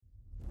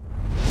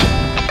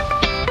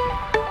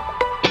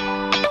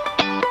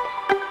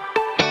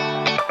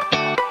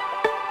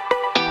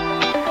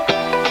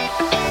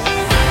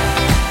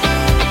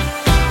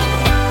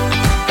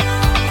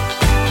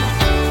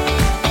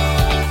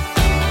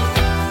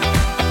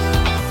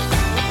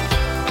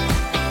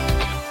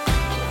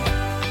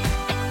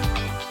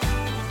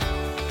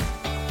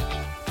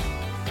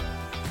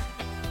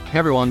Hey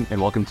everyone, and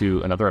welcome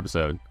to another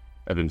episode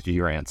of MTG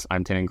Rants.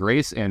 I'm Tannen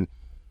Grace, and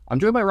I'm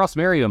joined by Ross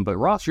Merriam. But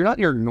Ross, you're not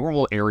in your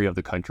normal area of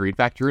the country. In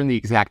fact, you're in the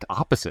exact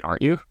opposite,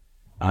 aren't you?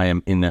 I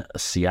am in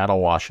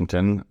Seattle,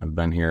 Washington. I've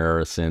been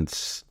here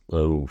since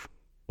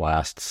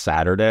last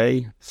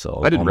Saturday,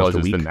 so I didn't realize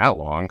almost it's been that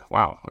long.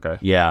 Wow. Okay.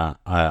 Yeah,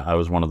 I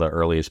was one of the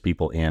earliest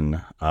people in.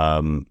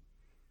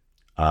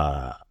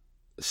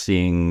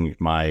 Seeing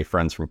my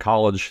friends from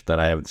college that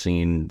I haven't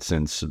seen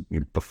since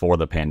before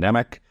the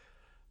pandemic.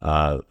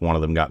 One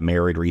of them got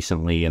married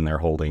recently, and they're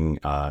holding.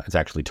 It's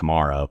actually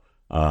tomorrow.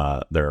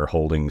 They're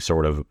holding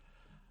sort of.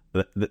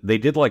 They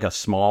did like a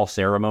small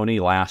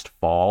ceremony last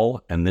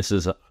fall, and this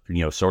is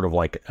sort of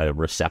like a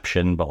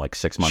reception, but like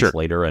 6 months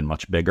later and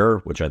much bigger,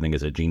 which I think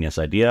is a genius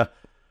idea.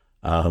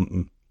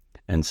 And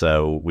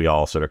so we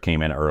all sort of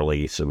came in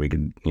early so we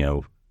could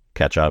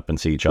catch up and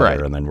see each other, right.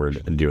 And then we're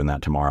doing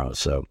that tomorrow.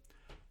 So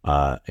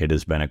it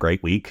has been a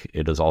great week.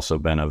 It has also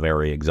been a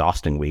very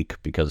exhausting week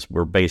because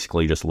we're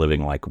basically just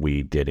living like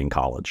we did in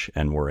college,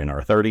 and we're in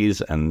our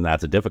 30s, and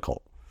that's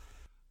difficult.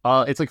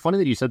 It's like funny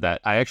that you said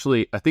that. I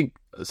think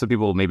some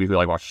people maybe who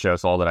watch the show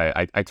saw that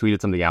I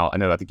tweeted something out.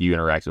 I think you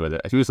interacted with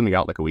it. I tweeted something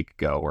out like a week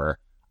ago where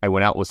I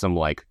went out with some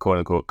like quote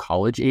unquote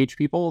college age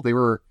people. They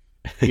were,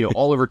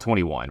 all over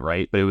 21,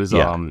 right? But it was,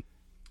 I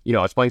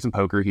was playing some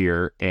poker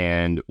here,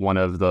 and one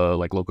of the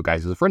like local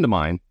guys who's a friend of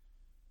mine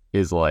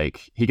is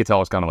like, he could tell I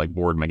was kind of like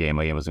bored. My game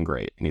wasn't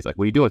great. And he's like,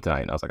 "What are you doing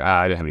tonight?" And I was like,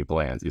 "I didn't have any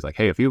plans." He's like,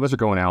 "Hey, a few of us are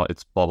going out.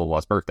 It's blah, blah,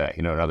 blah's birthday.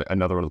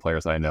 Another one of the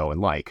players that I know and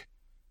like."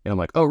 And I'm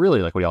like, "Oh,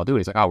 really? Like, what do y'all do?"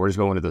 He's like, "Oh, we're just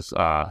going to this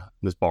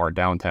this bar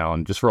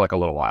downtown just for like a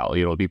little while.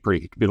 It'll be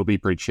pretty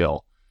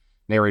chill."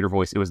 Narrator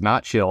voice. It was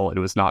not chill. It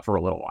was not for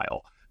a little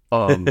while.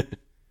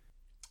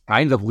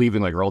 I ended up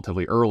leaving like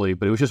relatively early,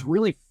 but it was just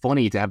really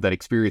funny to have that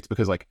experience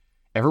because like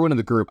everyone in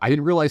the group, I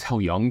didn't realize how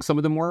young some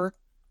of them were.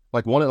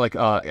 Like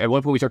at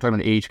one point we started talking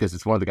about age because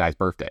it's one of the guy's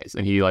birthdays,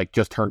 and he like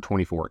just turned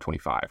 24 or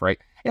 25, right?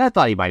 And I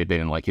thought he might have been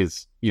in like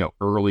his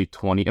early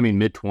 20s,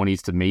 mid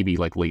 20s to maybe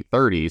like late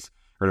 30s,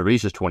 or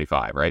he's just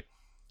 25, right?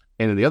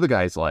 And then the other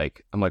guy's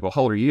like, I'm like, "Well,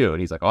 how old are you?" And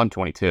he's like, "Oh, I'm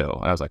 22.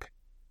 And I was like,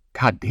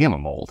 "God damn,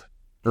 I'm old,"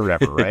 or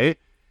whatever, right?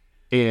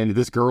 And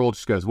this girl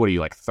just goes, "What are you,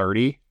 like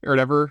 30 or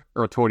whatever,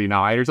 or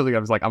 29 or something?" I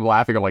was like, I'm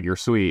laughing. I'm like, "You're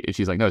sweet." And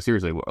she's like, "No,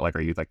 seriously, like,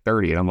 are you like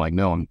 30? And I'm like,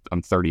 "No,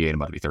 I'm 38. I'm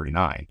about to be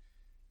 39.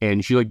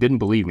 And she like didn't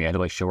believe me. I had to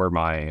like show her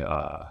my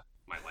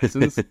my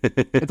license.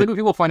 It's like when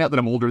people find out that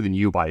I'm older than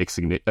you by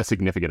a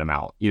significant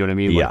amount. You know what I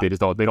mean? Like,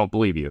 yeah. they don't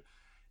believe you.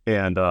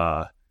 And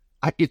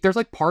there's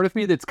like part of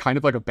me that's kind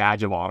of like a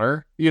badge of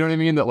honor, you know what I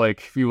mean? That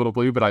like people don't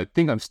believe, but I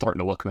think I'm starting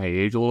to look my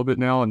age a little bit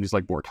now. I'm just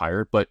like more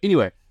tired. But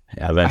anyway.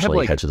 Yeah,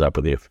 eventually it catches up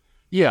with you.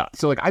 Yeah.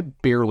 So like I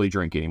barely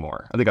drink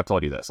anymore. I think I've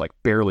told you this, like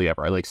barely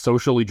ever. I like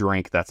socially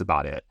drink. That's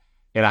about it.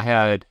 And I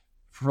had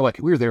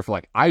we were there for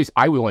like, I was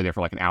only there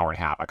for like an hour and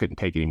a half. I couldn't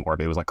take it anymore,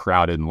 but it was like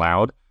crowded and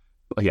loud.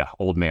 But yeah.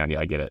 Old man. Yeah,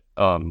 I get it.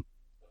 But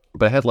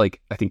I had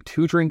like, I think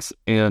 2 drinks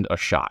and a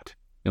shot,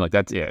 and like,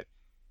 that's it.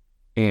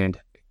 And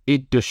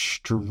it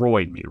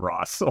destroyed me,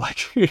 Ross.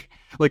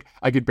 Like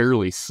I could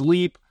barely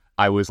sleep.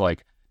 I was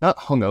like not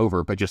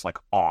hungover, but just like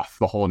off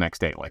the whole next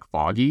day, like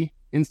foggy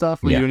and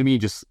stuff. You know what I mean?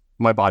 Just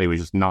my body was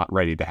just not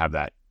ready to have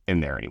that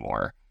in there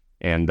anymore.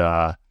 And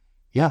I'm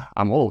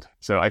old,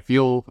 so I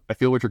feel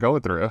what you're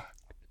going through.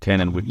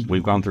 Tannen,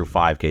 we've gone through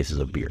 5 cases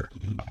of beer.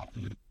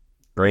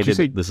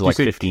 Granted, this is like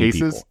 15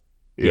 cases? People.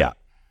 Yeah.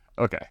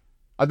 Okay.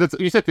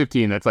 You said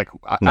 15. That's like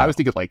I was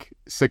thinking like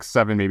 6,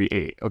 7, maybe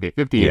 8. Okay,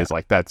 15 is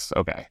like that's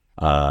okay.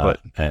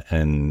 But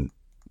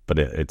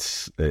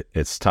it's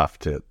tough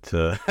to.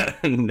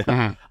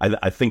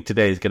 I think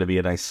today is going to be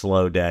a nice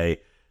slow day.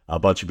 A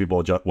bunch of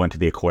people went to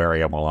the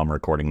aquarium while I'm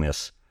recording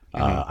this.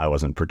 I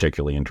wasn't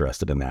particularly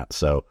interested in that,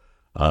 so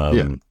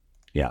I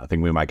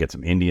think we might get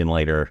some Indian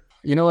later.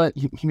 You know what?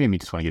 He made me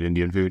just want to get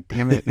Indian food.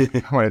 Damn it!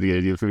 I want to get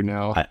Indian food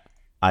now.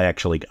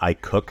 I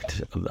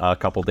cooked a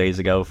couple days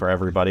ago for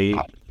everybody.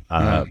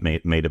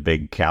 Made a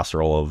big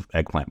casserole of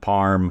eggplant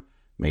parm.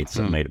 Made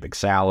a big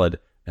salad,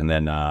 and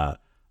then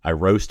I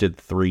roasted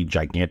 3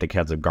 gigantic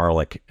heads of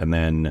garlic, and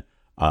then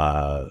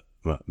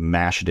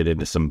mashed it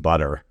into some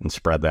butter and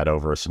spread that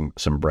over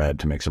some bread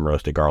to make some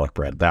roasted garlic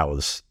bread. That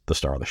was the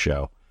star of the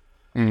show.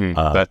 I'm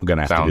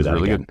gonna have to do that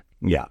really again.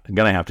 Good. Yeah, I'm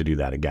gonna have to do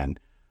that again.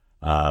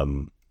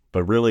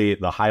 But really,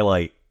 the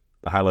highlight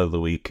of the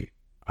week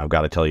I've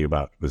got to tell you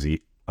about was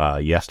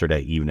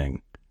yesterday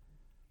evening.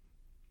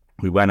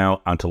 We went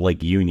out onto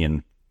Lake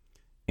Union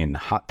in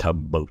hot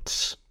tub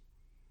boats.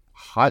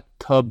 Hot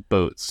tub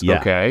boats.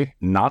 Yeah. Okay.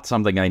 Not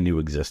something I knew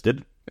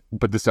existed.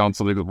 But this sounds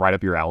something right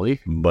up your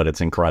alley. But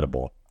it's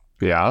incredible.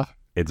 Yeah.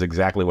 It's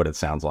exactly what it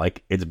sounds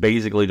like. It's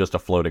basically just a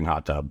floating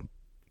hot tub.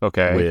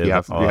 Okay. You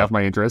have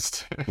my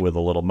interest. With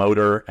a little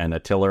motor and a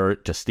tiller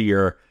to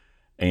steer,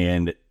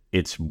 and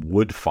it's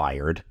wood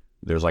fired.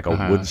 There's like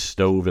a wood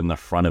stove in the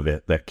front of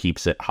it that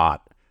keeps it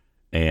hot,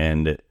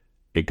 and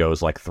it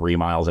goes like 3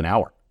 miles an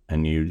hour.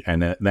 And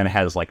then it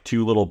has like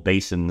 2 little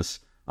basins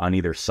on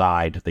either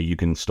side that you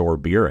can store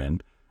beer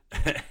in,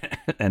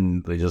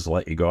 and they just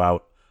let you go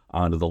out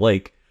onto the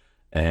lake,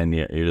 and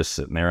you're just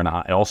sitting there. And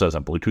it also has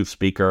a Bluetooth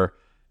speaker.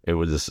 it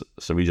was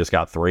so we just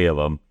got 3 of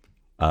them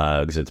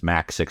because it's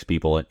max 6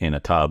 people in a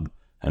tub,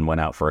 and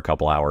went out for a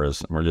couple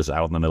hours, and we're just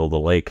out in the middle of the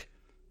lake,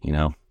 in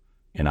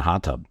a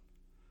hot tub.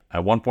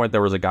 At one point,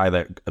 there was a guy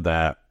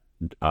that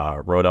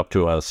rode up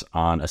to us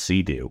on a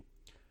Sea-Doo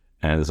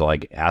and is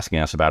like asking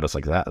us about it. It's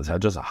like, is that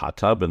just a hot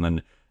tub? And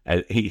then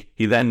he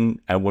then,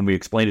 and when we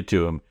explained it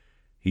to him,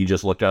 he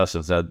just looked at us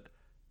and said,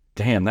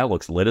 "Damn, that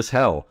looks lit as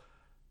hell."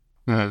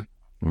 And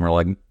we're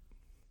like,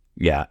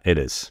 "Yeah, it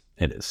is.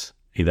 It is."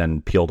 He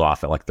then peeled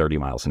off at like 30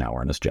 miles an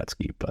hour on his jet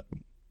ski. But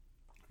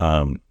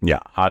yeah,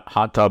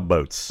 hot tub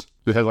boats.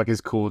 It has like his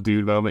cool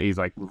dude moment. He's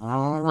like,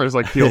 just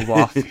like peels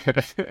off.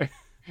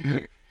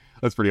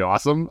 That's pretty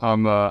awesome.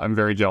 I'm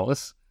very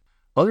jealous.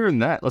 Other than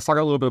that, let's talk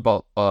a little bit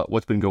about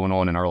what's been going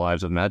on in our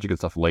lives with Magic and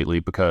stuff lately,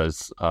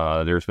 because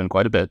there's been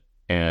quite a bit,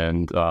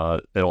 and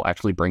it'll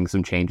actually bring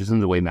some changes in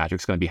the way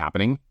Magic's going to be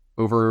happening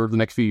over the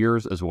next few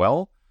years as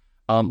well.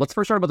 Let's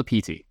first start about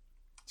the PT.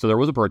 So there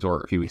was a Pro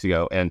Tour a few weeks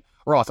ago, and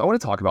Ross, I want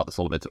to talk about this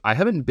a little bit. I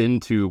haven't been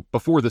to,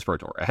 before this Pro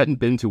Tour, I hadn't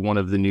been to one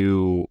of the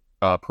new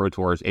Pro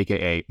Tours,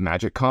 aka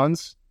Magic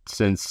Cons,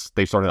 since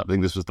they started up. I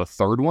think this was the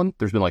 3rd one.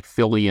 There's been like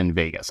Philly and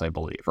Vegas, I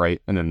believe,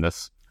 right? And then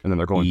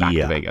they're going back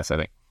to Vegas, I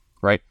think,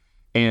 right?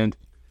 And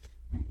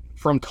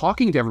from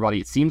talking to everybody,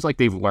 it seems like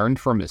they've learned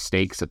from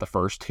mistakes at the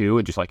first 2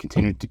 and just like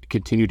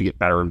continue to get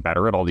better and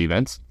better at all the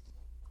events.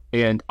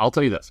 And I'll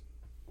tell you this,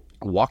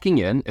 walking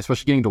in,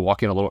 especially getting to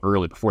walk in a little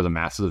early before the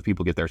masses of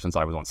people get there, since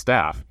I was on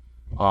staff,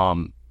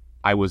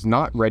 I was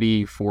not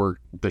ready for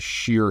the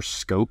sheer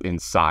scope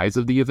and size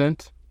of the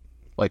event.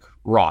 Like,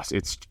 Ross,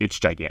 it's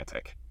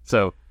gigantic.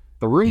 So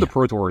the room the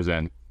Pro Tour is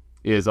in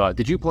is,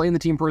 did you play in the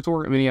Team Pro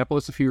Tour in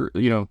Minneapolis I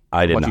did a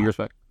bunch of years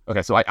back?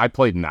 Okay, so I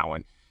played in that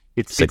one.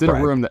 It's in a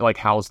room that like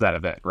housed that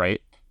event,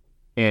 right?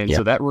 And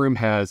so that room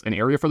has an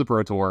area for the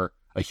Pro Tour,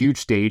 a huge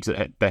stage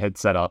that had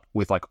set up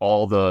with like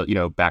all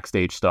the,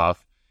 backstage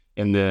stuff.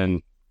 And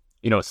then,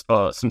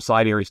 some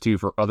side areas too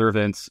for other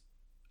events,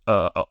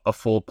 a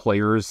full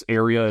players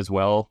area as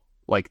well.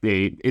 Like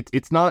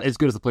it's not as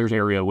good as the players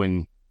area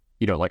when,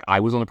 like I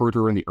was on the Pro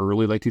Tour in the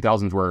early like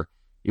 2000s where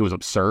it was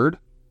absurd.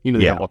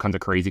 They have all kinds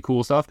of crazy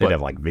cool stuff. They'd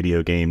have like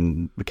video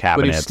game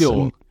cabinets.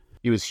 But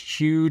it was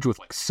huge with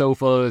like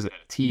sofas, and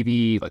a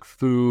TV, like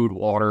food,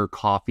 water,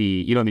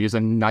 coffee. There's a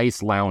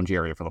nice lounge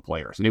area for the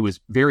players. And it was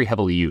very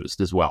heavily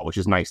used as well, which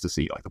is nice to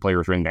see. Like the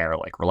players were in there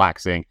like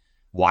relaxing,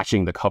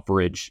 watching the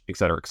coverage, et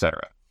cetera, et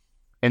cetera.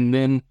 And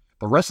then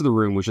the rest of the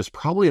room was just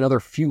probably another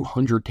few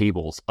hundred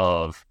tables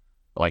of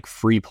like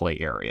free play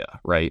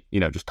area, right?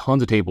 Just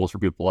tons of tables for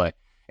people to play.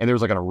 And there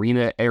was like an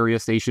arena area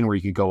station where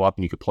you could go up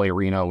and you could play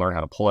arena, learn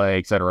how to play,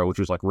 et cetera, which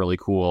was like really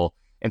cool.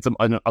 And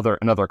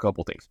another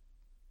couple things.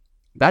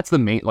 That's the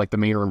main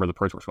room where the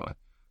Pro Tour's going.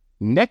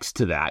 Next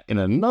to that, in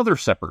another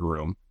separate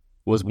room,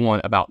 was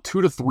one about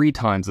 2 to 3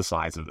 times the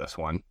size of this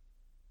one.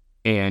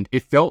 And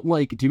it felt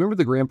like, do you remember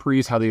the Grand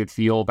Prix, how they would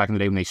feel back in the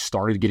day when they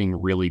started getting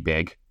really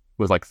big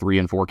with like 3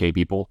 and 4K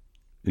people?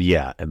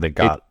 Yeah, and they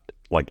got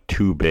like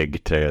too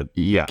big to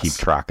keep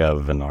track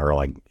of, and are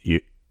like,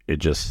 it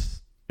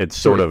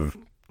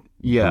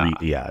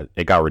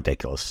got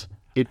ridiculous.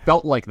 It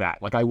felt like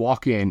that. Like I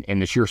walk in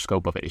and the sheer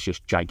scope of it is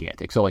just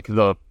gigantic. So like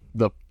the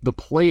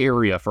play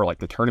area for like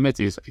the tournaments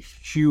is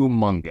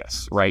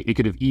humongous, right? It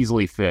could have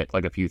easily fit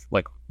like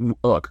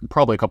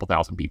probably a couple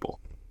thousand people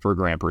for a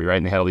Grand Prix, right?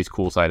 And they had all these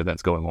cool side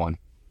events going on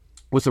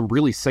with some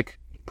really sick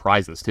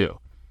prizes too.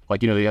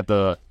 Like, they had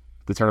the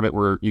tournament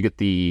where you get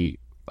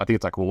I think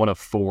it's like one of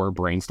 4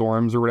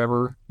 brainstorms or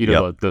whatever.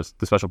 The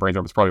special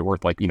brainstorm is probably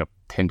worth like,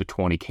 10 to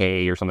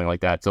 20K or something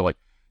like that. So like,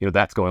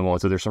 that's going on.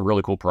 So there's some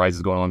really cool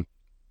prizes going on.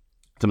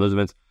 Some of those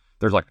events.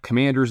 There's like a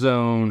commander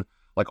zone,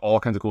 like all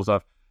kinds of cool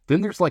stuff.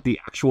 Then there's like the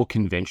actual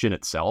convention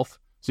itself.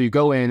 So you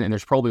go in and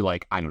there's probably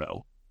like, I don't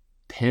know,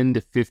 10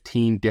 to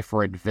 15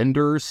 different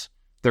vendors.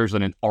 There's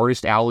an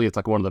artist alley. It's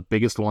like one of the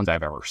biggest ones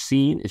I've ever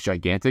seen. It's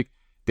gigantic.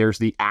 There's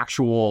the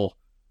actual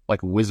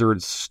like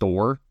Wizards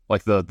store,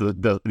 like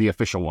the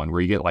official one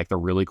where you get like the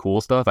really cool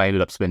stuff. I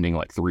ended up spending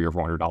like $300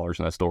 or $400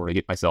 in that store to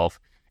get myself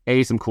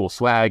A, some cool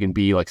swag, and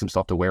B, like some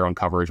stuff to wear on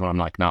coverage when I'm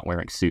like not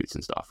wearing suits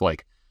and stuff.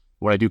 Like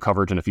when I do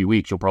coverage in a few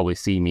weeks, you'll probably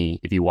see me,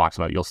 if you watch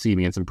about it, you'll see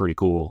me in some pretty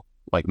cool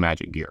like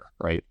Magic gear,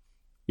 right?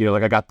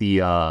 Like I got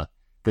the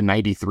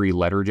 93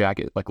 letter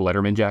jacket, like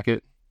Letterman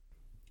jacket.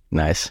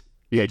 Nice.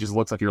 Yeah, it just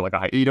looks like you're like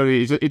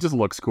it just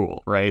looks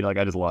cool, right? Like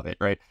I just love it,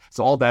 right?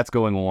 So all that's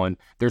going on.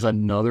 There's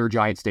another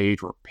giant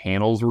stage where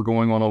panels were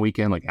going on all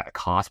weekend, like at a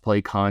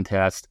cosplay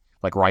contest.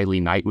 Like Riley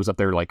Knight was up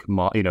there, like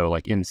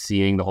like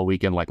emceeing the whole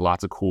weekend. Like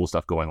lots of cool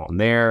stuff going on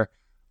there.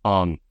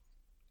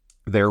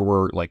 There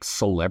were like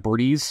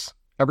celebrities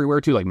everywhere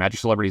too, like Magic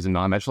celebrities and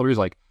non-Magic celebrities.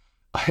 Like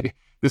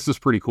this was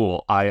pretty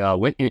cool. I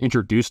went and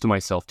introduced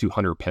myself to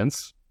Hunter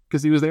Pence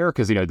because he was there,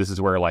 because this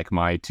is where like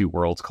my 2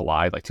 worlds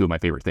collide, like 2 of my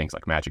favorite things,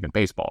 like Magic and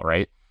baseball,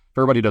 right? If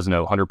everybody doesn't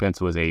know, Hunter Pence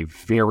was a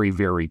very,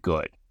 very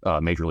good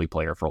major league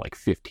player for like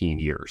 15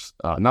 years.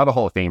 Not a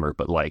Hall of Famer,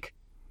 but like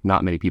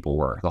not many people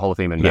were. The Hall of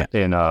Fame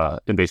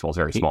in baseball is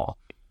very small.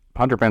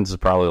 Hunter Pence is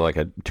probably like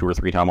a 2 or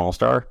 3 time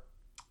All-Star.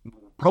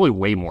 probably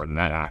way more than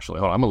that, actually.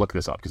 Hold on, I'm gonna look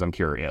this up because I'm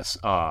curious.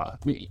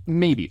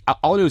 Maybe.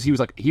 All I know is he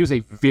was a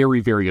very,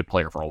 very good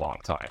player for a long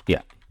time.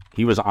 Yeah.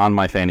 He was on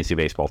my fantasy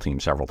baseball team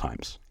several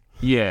times.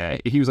 Yeah,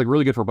 he was like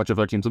really good for a bunch of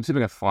other teams. Let me see if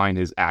I can find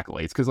his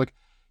accolades, because like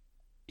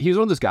he was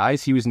one of those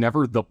guys. He was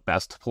never the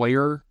best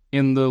player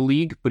in the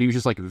league, but he was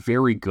just like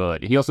very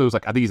good. He also was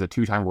like, I think he's a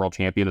 2-time world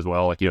champion as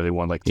well. Like, they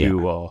won like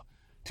two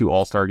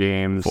All-Star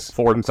games,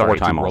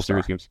 four-time World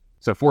Series games.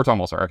 So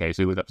 4-time All-Star. Okay,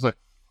 so he looked up. So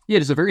yeah,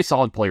 just a very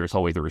solid player his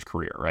whole way through his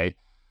career, right?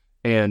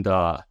 And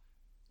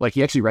like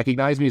he actually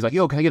recognized me. He's like,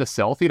 "Yo, can I get a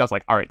selfie?" And I was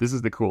like, "All right, this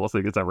is the coolest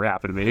thing that's ever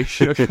happened to me,"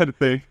 kind of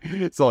thing.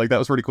 So like that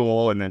was pretty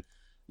cool. And then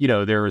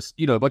there was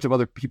a bunch of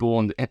other people,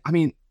 and I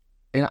mean,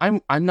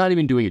 and I'm not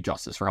even doing it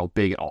justice for how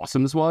big and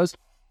awesome this was.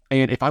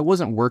 And if I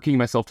wasn't working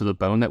myself to the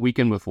bone that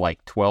weekend with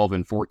like 12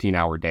 and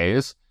 14-hour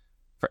days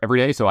for every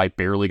day, so I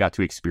barely got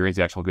to experience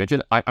the actual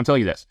convention, I'm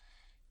telling you this.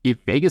 If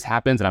Vegas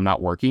happens and I'm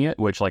not working it,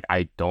 which like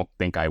I don't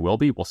think I will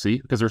be, we'll see,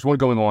 because there's one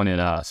going on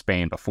in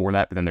Spain before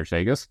that, but then there's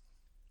Vegas.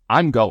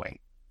 I'm going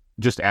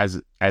just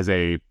as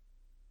a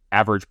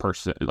average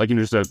person, like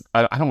just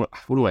I don't,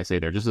 what do I say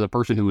there? Just as a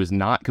person who is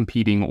not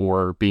competing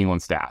or being on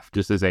staff,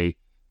 just as a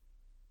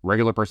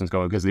regular person's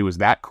going, because it was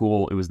that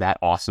cool, it was that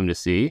awesome to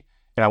see,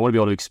 and I want to be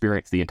able to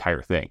experience the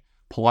entire thing.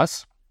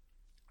 Plus,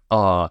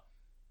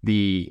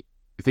 the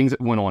things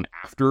that went on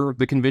after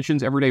the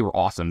conventions every day were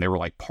awesome. There were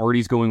like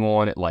parties going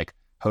on at like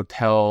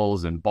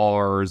hotels and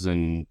bars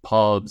and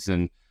pubs,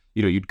 and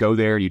you'd go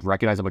there, you'd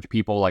recognize a bunch of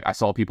people. Like I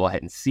saw people I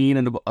hadn't seen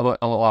in a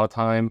lot of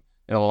time,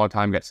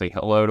 got to say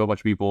hello to a bunch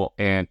of people,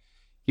 and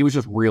it was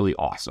just really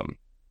awesome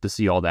to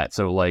see all that.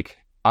 So like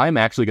I'm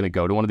actually going to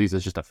go to one of these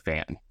as just a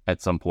fan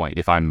at some point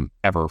if I'm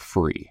ever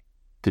free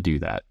to do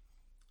that.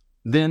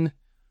 Then,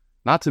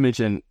 not to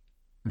mention,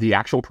 the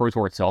actual Pro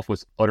Tour itself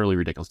was utterly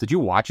ridiculous. Did you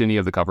watch any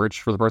of the coverage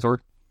for the Pro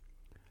Tour?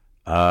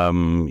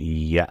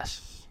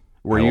 Yes.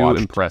 Were you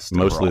impressed?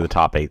 Mostly overall? The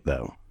top 8,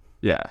 though.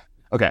 Yeah.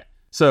 Okay.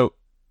 So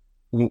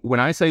when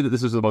I say that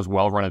this is the most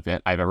well-run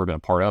event I've ever been a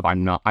part of,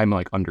 I'm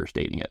like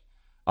understating it.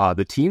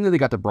 The team that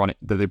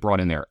they brought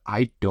in there,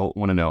 I don't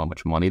want to know how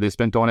much money they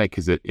spent on it,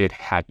 because it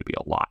had to be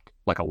a lot.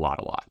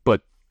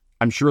 But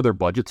I'm sure their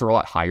budgets are a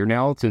lot higher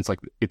now, since like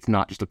it's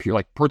not just a pure,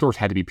 like Pro Tours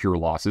had to be pure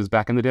losses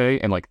back in the day,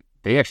 and like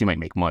they actually might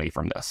make money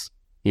from this,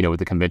 with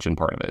the convention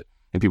part of it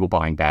and people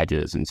buying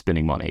badges and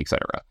spending money,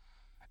 etc.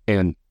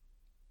 And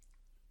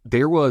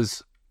there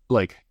was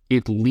like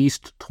at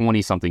least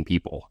 20 something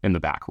people in the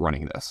back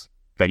running this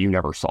that you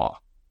never saw,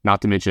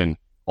 not to mention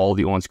all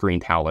the on-screen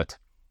talent,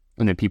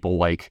 and then people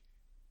like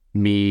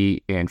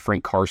me and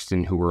Frank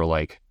Karsten who were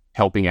like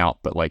helping out,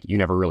 but like you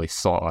never really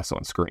saw us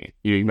on screen.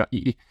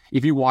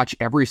 If you watch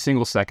every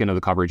single second of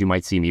the coverage, you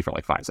might see me for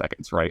like 5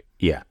 seconds, right?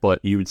 Yeah, but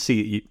you would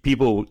see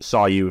people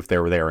saw you if they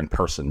were there in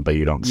person, but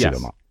you don't see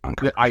them on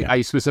coverage.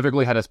 I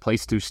specifically had a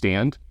place to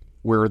stand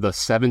where the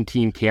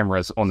 17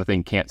 cameras on the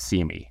thing can't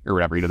see me or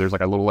whatever. There's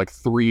like a little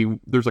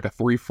there's like a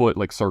 3-foot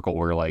like circle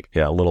where like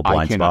a little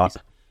blind spot.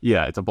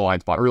 Yeah, it's a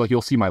blind spot, or like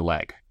you'll see my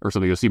leg or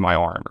something, you'll see my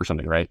arm or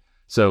something, right?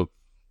 So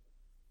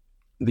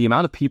the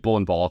amount of people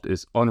involved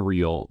is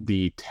unreal.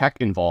 The tech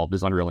involved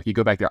is unreal. Like you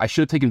go back there, I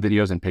should have taken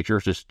videos and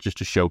pictures just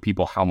to show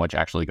people how much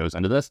actually goes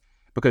into this,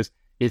 because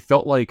it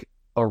felt like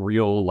a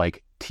real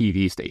like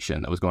TV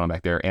station that was going on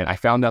back there. And I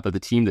found out that the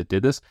team that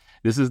did this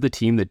is the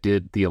team that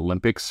did the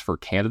Olympics for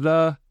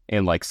Canada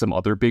and like some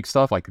other big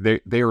stuff. Like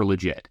they are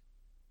legit.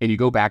 And you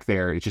go back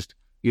there, it's just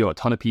a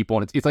ton of people,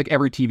 and it's like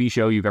every TV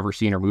show you've ever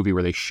seen or movie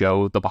where they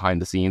show the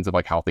behind the scenes of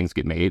like how things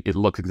get made. It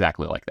looks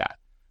exactly like that.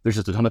 There's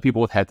just a ton of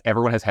people with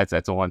everyone has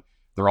headsets on.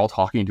 They're all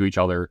talking to each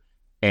other,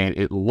 and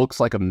it looks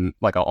like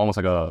almost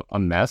like a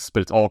mess,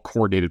 but it's all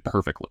coordinated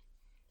perfectly.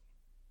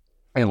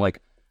 And like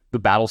the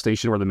battle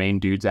station where the main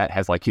dude's at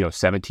has like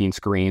 17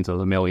 screens with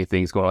a million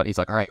things going on. He's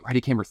like, all right,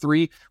 ready camera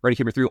 3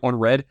 on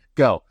red,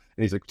 go.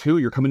 And he's like, 2,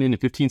 you're coming in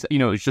 15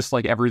 seconds. It's just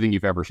like everything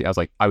you've ever seen.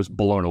 I was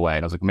blown away,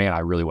 and I was like, man, I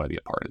really want to be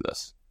a part of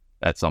this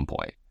at some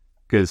point,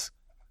 because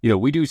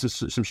we do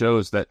some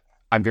shows that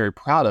I'm very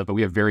proud of, but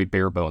we have very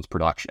bare bones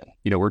production.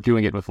 We're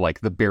doing it with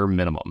like the bare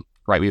minimum,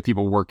 right? We have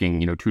people working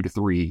 2 to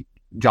 3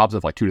 jobs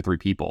of like 2 to 3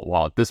 people,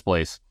 while at this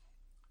place,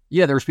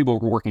 yeah, there's people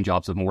working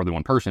jobs of more than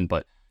one person,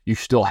 but you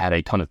still had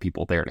a ton of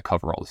people there to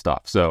cover all the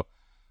stuff. So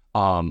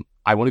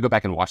I want to go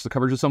back and watch the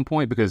coverage at some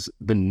point, because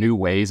the new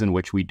ways in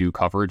which we do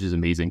coverage is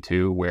amazing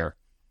too, where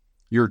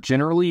you're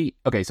generally,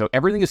 okay, so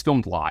everything is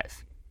filmed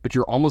live, but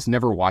you're almost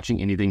never watching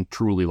anything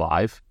truly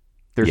live.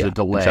 There's a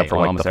delay, except for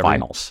like the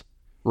finals.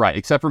 Right,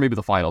 except for maybe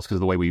the finals, because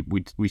of the way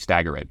we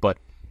stagger it. But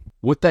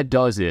what that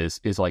does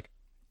is like,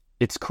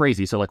 it's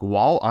crazy. So like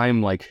while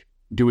I'm like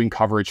doing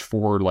coverage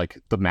for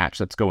like the match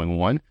that's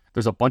going on,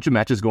 there's a bunch of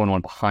matches going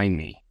on behind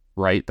me,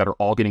 right, that are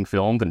all getting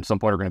filmed and at some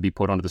point are going to be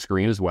put onto the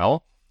screen as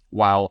well,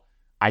 while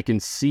I can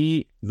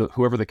see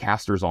whoever the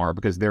casters are,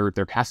 because their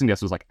casting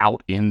desk is like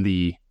out in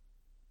the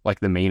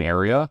main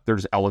area. They're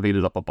just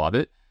elevated up above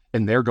it,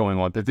 and they're going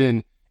on. But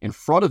then in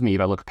front of me,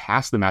 if I look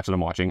past the match that I'm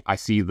watching, I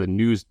see the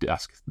news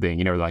desk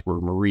thing, like where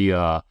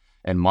Maria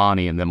and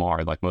Monty and them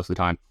are like most of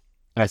the time.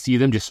 and I see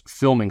them just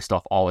filming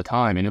stuff all the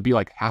time. And it'll be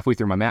like halfway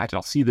through my match, and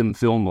I'll see them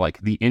film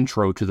like the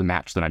intro to the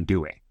match that I'm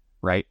doing,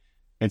 right?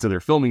 And so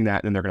they're filming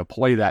that, and they're going to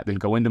play that, then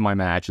go into my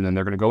match, and then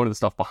they're going to go into the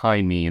stuff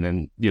behind me, and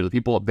then the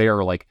people up there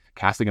are like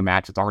casting a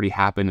match that's already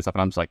happened and stuff.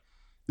 And I'm just like,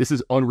 this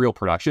is unreal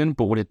production.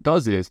 But what it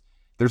does is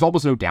there's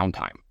almost no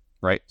downtime,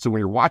 right? So when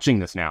you're watching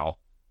this now,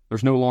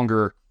 there's no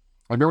longer.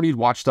 I remember when you'd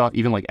watch stuff,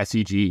 even like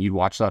SCG, you'd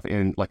watch stuff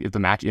in like if the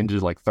match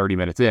ended like 30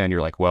 minutes in,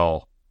 you're like,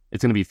 well,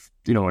 it's going to be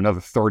another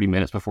 30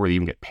 minutes before they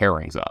even get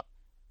pairings up.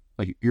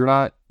 Like you're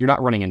not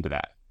running into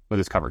that with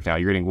this coverage now.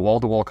 You're getting wall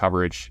to wall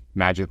coverage,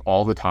 Magic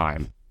all the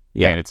time,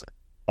 and it's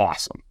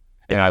awesome,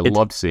 and I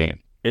loved seeing it.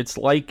 It's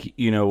like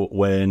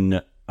when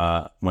like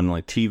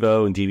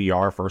TiVo and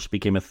DVR first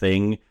became a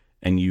thing,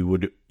 and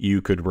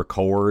you could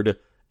record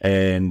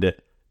and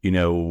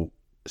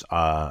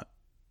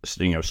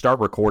start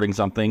recording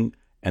something,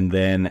 and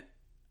then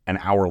an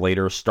hour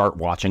later start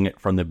watching it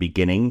from the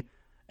beginning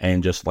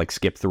and just like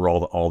skip through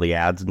all the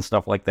ads and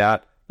stuff like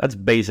that. That's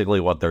basically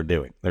what they're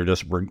doing. They're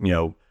just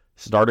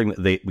starting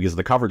because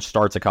the coverage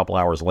starts a couple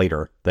hours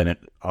later than it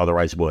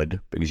otherwise would,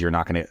 because you're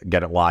not going to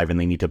get it live, and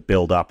they need to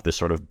build up this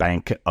sort of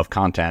bank of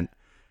content,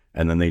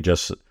 and then they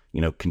just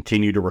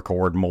continue to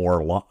record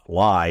more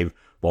live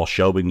while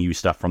showing you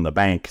stuff from the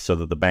bank, so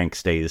that the bank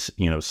stays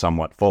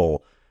somewhat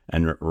full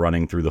and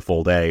running through the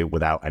full day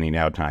without any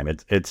downtime.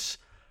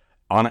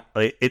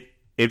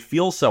 It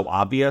feels so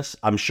obvious.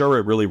 I'm sure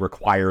it really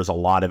requires a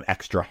lot of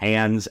extra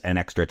hands and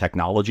extra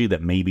technology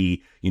that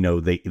maybe,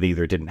 they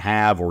either didn't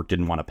have or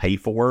didn't want to pay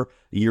for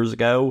years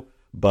ago.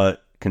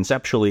 But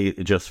conceptually,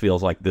 it just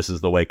feels like this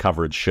is the way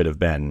coverage should have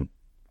been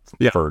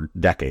for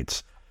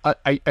decades.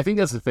 I think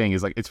that's the thing,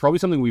 is like, it's probably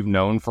something we've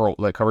known for,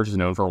 like, coverage is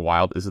known for a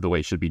while. This is the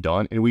way it should be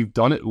done. And we've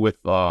done it with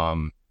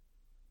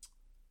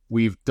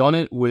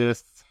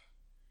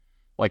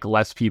like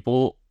less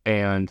people,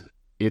 and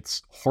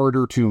it's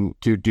harder to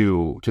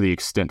do to the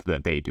extent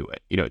that they do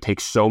it. It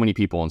takes so many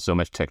people and so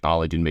much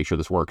technology to make sure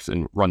this works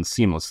and runs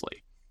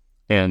seamlessly.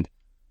 And,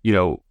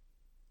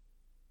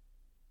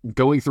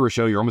 going through a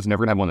show, you're almost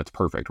never gonna have one that's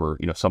perfect, where,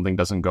 something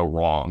doesn't go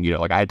wrong.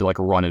 Like I had to like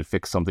run and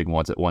fix something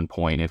once at one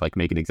point and like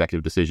make an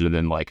executive decision, and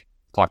then like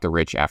talk to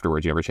Rich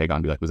afterwards. You ever check on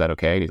and be like, was that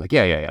okay? And he's like,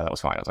 yeah, that was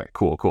fine. I was like,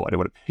 cool. I didn't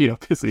want to,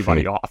 piss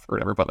anybody off or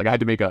whatever. But like I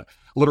had to make a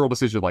literal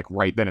decision like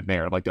right then and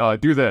there. I'm like,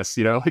 do this,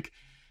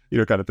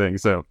 kind of thing.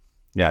 So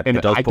yeah, and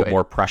it does put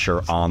more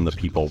pressure on the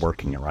people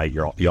working it, right?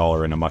 Y'all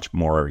are in a much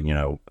more,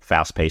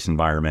 fast-paced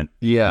environment.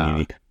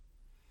 Yeah.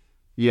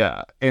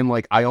 Yeah. And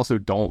like, I also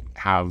don't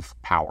have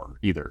power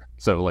either.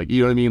 So like,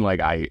 you know what I mean?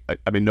 Like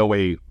I'm in no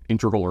way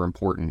integral or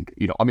important,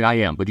 I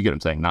am, but you get what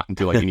I'm saying? Not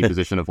into like any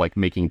position of like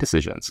making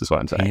decisions is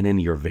what I'm saying. Cannon,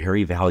 you're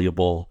very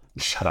valuable.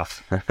 Shut up.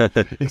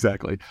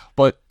 Exactly.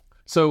 But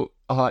so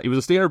it was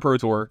a standard Pro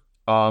Tour.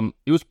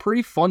 It was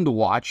pretty fun to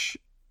watch,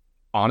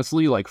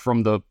 honestly, like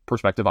from the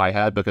perspective I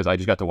had, because I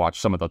just got to watch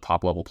some of the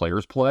top level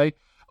players play.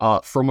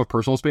 From a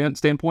personal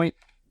standpoint,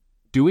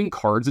 doing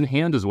cards in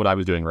hand is what I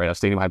was doing, right? I was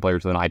standing behind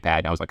players with an iPad,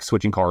 and I was like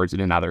switching cards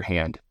in and out of their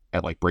hand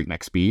at like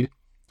breakneck speed,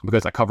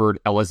 because I covered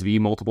LSV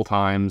multiple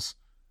times.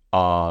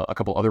 A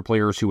couple other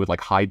players who would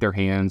like hide their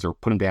hands or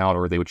put them down,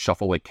 or they would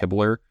shuffle like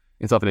Kibler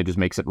and stuff, and it just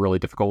makes it really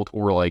difficult.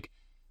 Or like,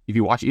 if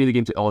you watch any of the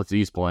games that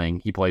LSV is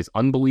playing, he plays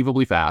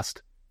unbelievably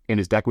fast, and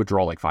his deck would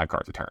draw like 5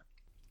 cards a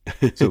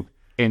turn. So,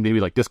 and they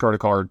would like discard a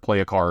card, play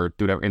a card,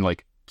 do whatever, and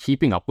like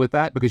keeping up with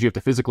that, because you have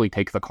to physically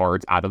take the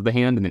cards out of the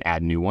hand and then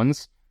add new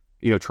ones.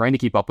 Trying to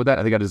keep up with that,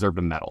 I think I deserved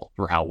a medal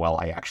for how well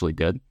I actually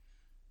did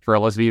for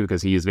LSV,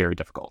 because he is very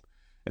difficult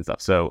and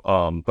stuff. So,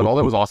 but all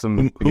that was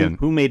awesome.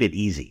 Who made it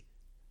easy?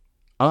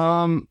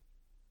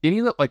 Any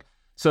of the, like,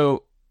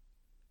 so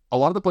a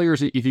lot of the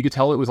players, if you could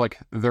tell it was like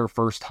their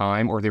first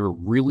time, or they were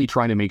really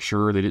trying to make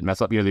sure they didn't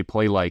mess up, they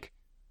play like,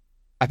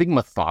 I think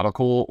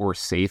methodical or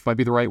safe might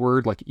be the right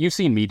word. Like, you've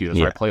seen me do this,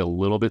 where I play a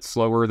little bit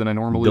slower than I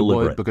normally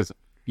would, because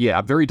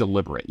I'm very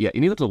deliberate. Yeah.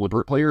 Any of the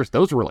deliberate players,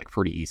 those were like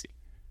pretty easy,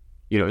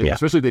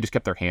 especially if they just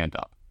kept their hand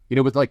up,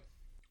 but like,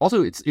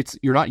 also it's,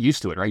 you're not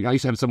used to it, right? You're not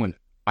used to having someone,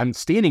 I'm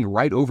standing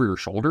right over your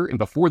shoulder, and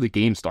before the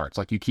game starts,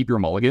 like, you keep your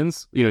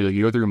mulligans, you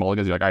go through your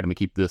mulligans, you're like, all right, I'm gonna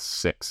keep this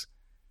 6.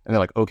 And they're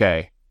like,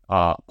 okay,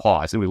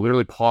 pause. And we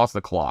literally pause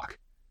the clock.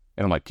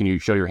 And I'm like, can you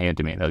show your hand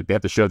to me? And like, they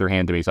have to show their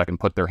hand to me so I can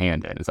put their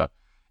hand in and stuff.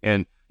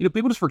 And,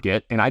 people just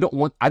forget, and I don't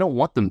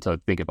want them to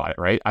think about it,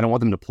 right? I don't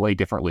want them to play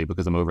differently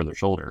because I'm over their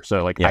shoulder.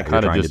 So like, I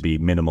kind of just to be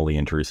minimally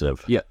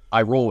intrusive. Yeah,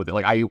 I roll with it.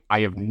 Like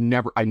I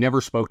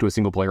never spoke to a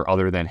single player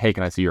other than, hey,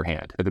 can I see your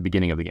hand at the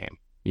beginning of the game?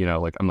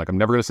 I'm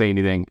never gonna say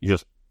anything.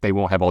 They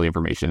won't have all the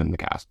information in the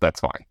cast.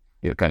 That's fine,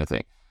 kind of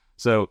thing.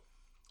 So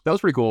that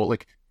was pretty cool.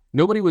 Like,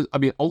 nobody was.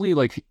 Only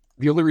like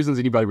the only reasons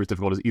anybody was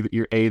difficult is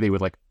either they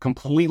would like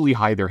completely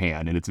hide their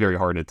hand, and it's very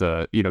hard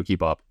to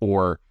keep up,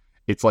 or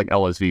it's like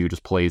LSV, who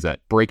just plays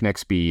at breakneck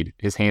speed.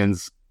 His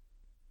hands,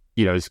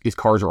 his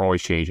cards are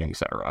always changing,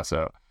 etc.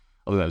 So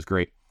I thought that was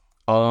great.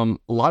 A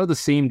lot of the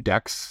same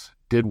decks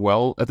did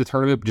well at the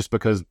tournament, just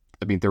because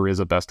there is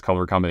a best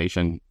color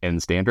combination in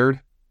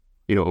standard.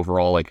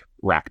 Overall, like,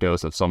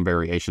 Rakdos of some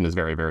variation is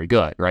very, very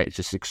good, right? It's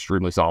just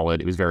extremely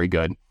solid. It was very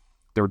good.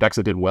 There were decks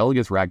that did well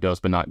against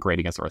Rakdos, but not great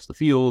against the rest of the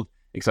field,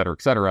 et cetera,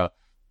 et cetera.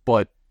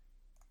 But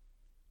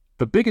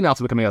the big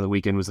announcement coming out of the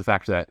weekend was the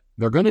fact that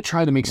they're going to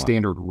try to make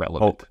standard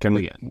relevant. Can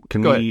we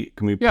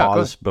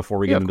pause before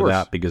we get into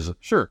that? Because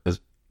sure,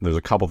 there's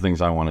a couple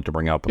things I wanted to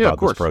bring up about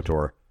this Pro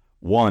Tour.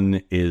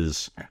 One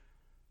is,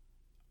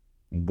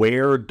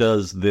 where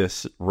does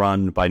this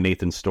run by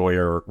Nathan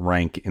Steuer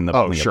rank in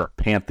the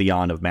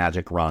pantheon of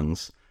Magic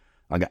runs?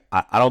 Like,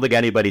 I don't think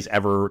anybody's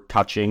ever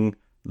touching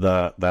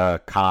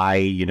the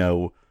Kai.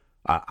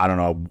 I don't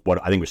know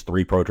what, I think it was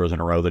 3 Pro Tours in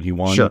a row that he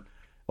won. Sure.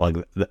 Like,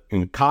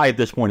 Kai at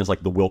this point is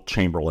like the Wilt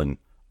Chamberlain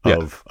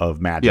of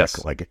Magic.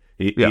 Yes. Like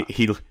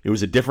it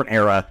was a different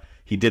era.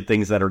 He did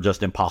things that are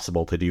just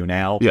impossible to do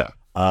now. Yeah.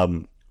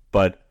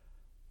 But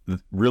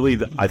really,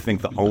 I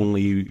think the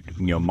only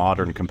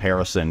modern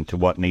comparison to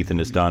what Nathan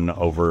has done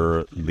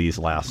over these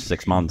last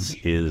 6 months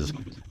is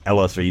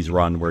LSV's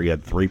run, where he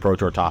had 3 Pro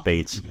Tour top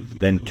 8s,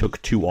 then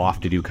took 2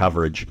 off to do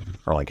coverage,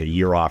 or like a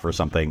year off or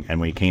something, and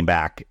when he came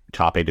back,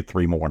 top 8'd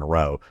 3 more in a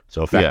row.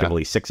 So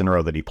effectively 6 in a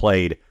row that he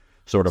played.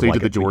 Sort of, so he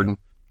did the Jordan.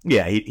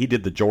 Yeah, he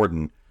did the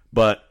Jordan,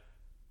 but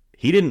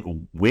he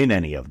didn't win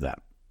any of them.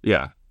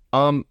 Yeah.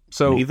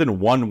 So Nathan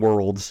won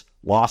Worlds,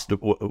 lost.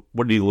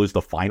 What did he lose?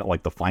 The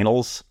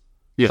finals.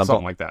 Yeah,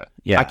 something like that.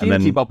 Yeah, I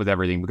can't keep up with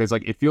everything because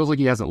it feels like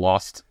he hasn't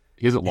lost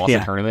a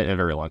tournament in a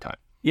very long time.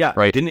 Yeah,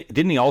 right.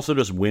 Didn't he also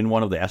just win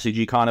one of the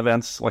SCG Con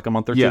events like a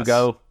month or two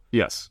ago?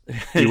 Yes,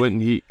 he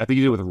went. I think he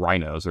did it with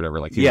Rhinos or whatever,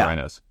 like Team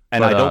Rhinos.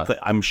 And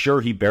I'm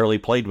sure he barely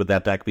played with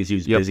that deck because he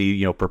was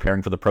busy,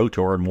 preparing for the Pro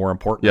Tour and more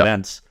important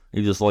events.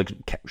 He just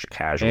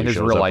casually and his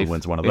shows real up life, and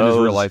wins one of those.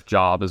 His real life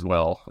job as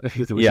well, which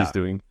he's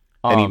doing.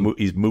 And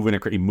he's moving.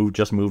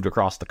 Just moved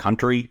across the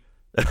country.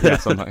 Yeah,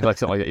 something like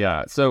that.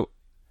 Yeah. So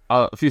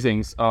a few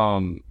things.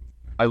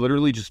 I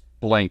literally just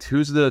blanked.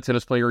 Who's the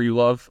tennis player you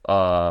love?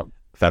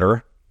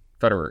 Federer.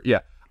 Yeah.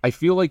 I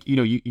feel like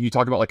you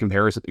talk about like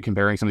comparing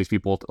some of these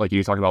people. Like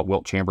you talk about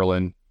Wilt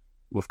Chamberlain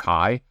with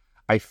Kai.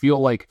 I feel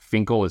like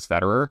Finkel is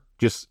Federer.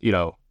 Just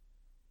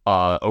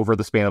over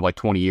the span of like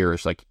 20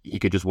 years, like he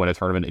could just win a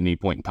tournament at any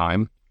point in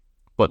time.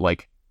 But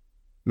like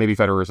maybe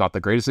Federer is not the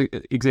greatest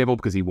example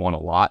because he won a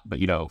lot. But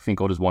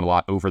Finkel just won a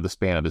lot over the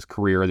span of his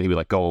career. Then he would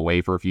like go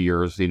away for a few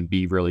years and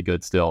be really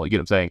good still. You know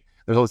what I'm saying?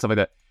 There's all this stuff like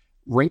that.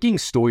 Ranking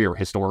Steuer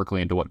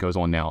historically into what goes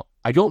on now,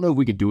 I don't know if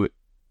we could do it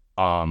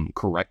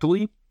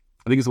correctly.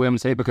 I think it's the way I'm going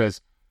to say it, because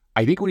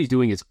I think what he's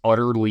doing is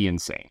utterly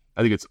insane.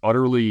 I think it's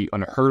utterly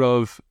unheard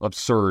of,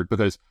 absurd,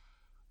 because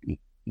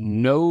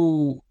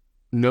no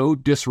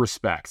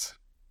disrespect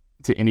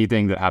to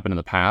anything that happened in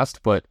the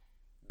past, but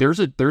there's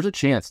a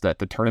chance that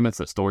the tournaments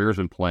that Steuer's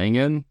been playing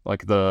in,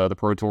 like the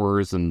Pro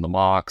Tours and the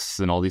Mocks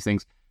and all these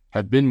things,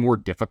 have been more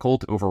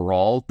difficult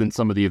overall than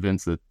some of the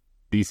events that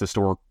these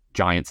historic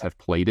giants have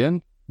played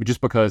in, just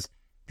because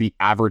the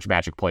average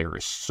Magic player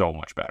is so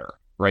much better,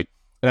 right?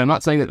 And I'm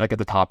not saying that like at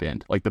the top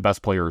end, like the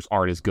best players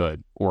aren't as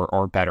good or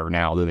are better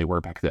now than they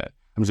were back then.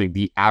 I'm saying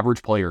the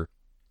average player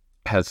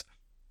has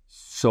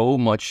so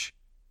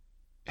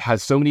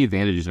many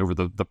advantages over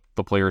the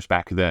players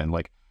back then.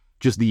 Like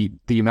just the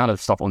amount of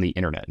stuff on the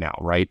internet now,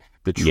 right?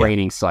 The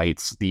training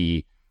sites,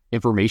 the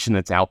information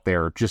that's out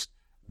there, just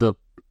the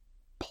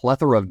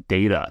plethora of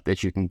data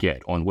that you can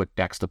get on what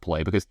decks to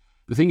play. Because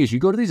the thing is, you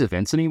go to these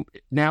events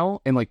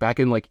now, and like back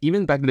in like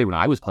even back in the day when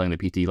I was playing the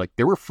PT, like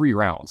there were free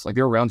rounds. Like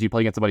there were rounds you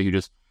play against somebody who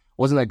just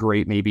wasn't that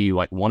great, maybe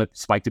like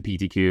spiked a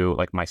PTQ,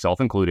 like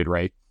myself included,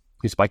 right?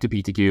 Who spiked a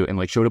PTQ and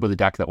like showed up with a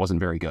deck that wasn't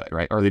very good,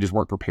 right? Or they just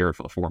weren't prepared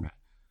for the format.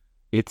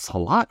 It's a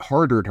lot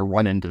harder to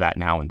run into that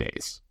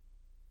nowadays.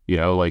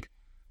 You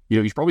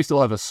probably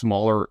still have a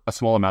small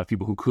amount of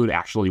people who could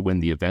actually win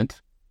the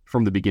event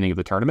from the beginning of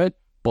the tournament,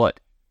 but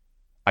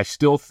I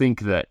still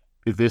think that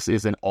if this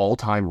is an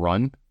all-time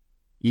run,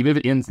 even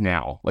if it ends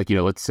now, like,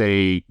 let's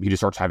say he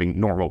just starts having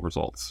normal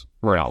results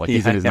right now, like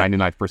he's in his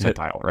 99th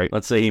percentile, right?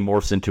 Let's say he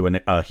morphs into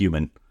a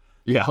human.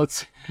 Yeah,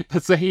 let's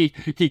say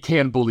he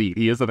can believe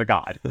he isn't a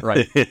god,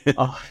 right?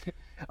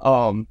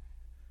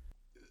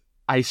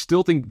 I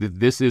still think that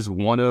this is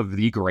one of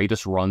the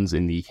greatest runs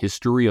in the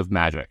history of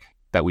Magic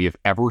that we have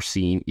ever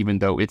seen, even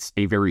though it's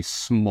a very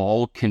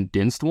small,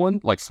 condensed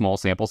one, like small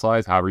sample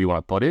size, however you want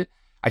to put it.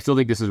 I still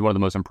think this is one of the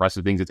most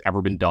impressive things that's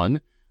ever been done,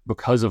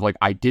 because of like,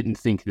 I didn't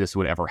think this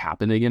would ever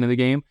happen again in the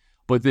game.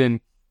 But then,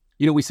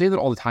 we say that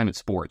all the time in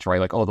sports, right?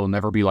 Like, oh, there'll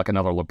never be like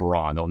another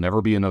LeBron. There'll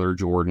never be another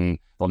Jordan.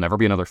 There'll never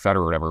be another Federer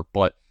or whatever.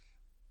 But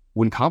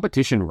when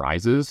competition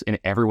rises and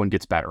everyone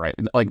gets better, right?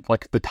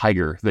 Like the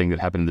Tiger thing that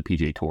happened in the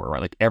PGA Tour,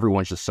 right? Like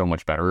everyone's just so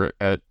much better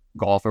at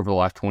golf over the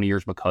last 20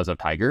 years because of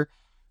Tiger.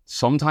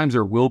 Sometimes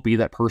there will be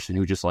that person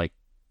who just like,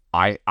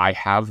 I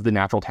have the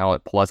natural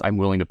talent, plus I'm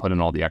willing to put in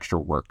all the extra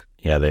work.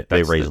 Yeah,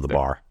 they raise the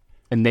bar.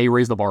 And they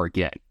raise the bar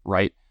again,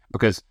 right?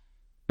 Because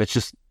that's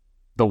just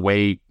the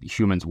way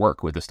humans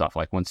work with this stuff.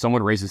 Like when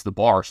someone raises the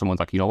bar, someone's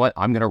like, you know what?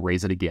 I'm going to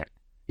raise it again.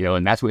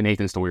 And that's what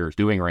Nathan Steuer is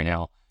doing right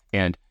now.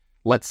 And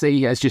let's say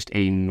he has just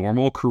a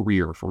normal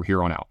career from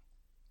here on out.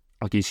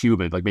 Like he's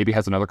human, like maybe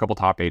has another couple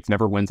top 8s,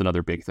 never wins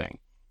another big thing.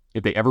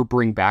 If they ever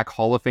bring back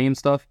Hall of Fame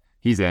stuff,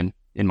 he's in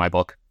my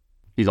book.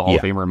 He's a Hall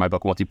of Famer in my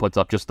book once he puts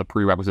up just the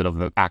prerequisite of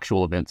the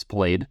actual events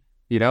played,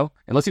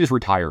 unless he just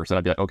retires, and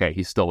I'd be like, okay,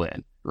 he's still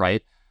in,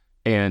 right?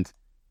 And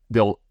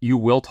you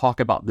will talk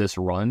about this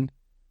run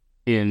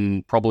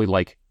in probably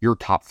like your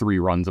top 3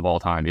 runs of all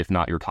time, if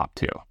not your top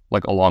 2,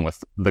 like along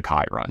with the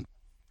Kai run.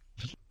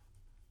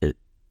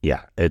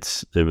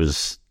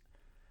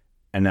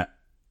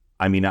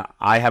 I mean,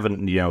 I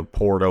haven't,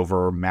 pored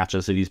over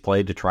matches that he's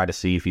played to try to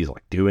see if he's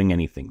like doing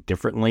anything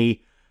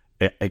differently.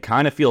 It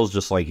kind of feels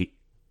just like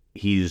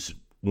he's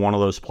one of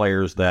those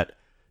players that,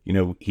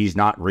 he's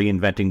not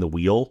reinventing the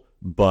wheel,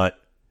 but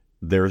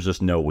there's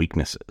just no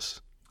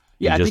weaknesses.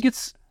 Yeah, I think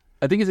it's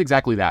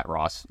exactly that,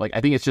 Ross. Like,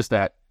 I think it's just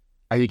that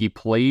I think he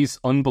plays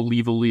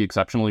unbelievably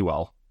exceptionally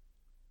well.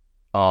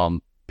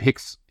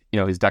 Picks,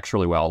 his decks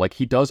really well. Like,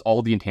 he does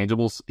all the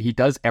intangibles. He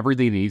does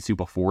everything he needs to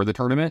before the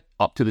tournament,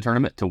 up to the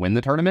tournament, to win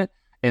the tournament.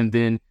 And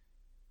then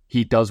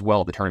he does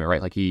well at the tournament,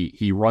 right? Like,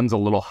 he runs a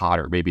little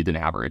hotter maybe than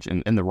average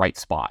in the right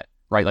spot,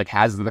 right? Like,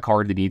 has the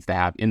card that he needs to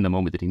have in the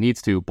moment that he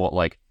needs to, but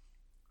like,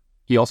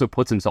 he also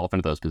puts himself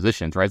into those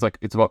positions, right?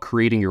 It's about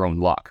creating your own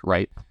luck,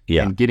 right?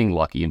 Yeah. And getting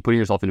lucky and putting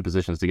yourself into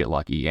positions to get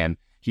lucky. And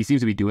he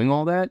seems to be doing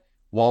all that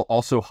while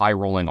also high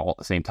rolling all at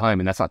the same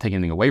time. And that's not taking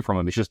anything away from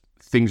him. It's just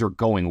things are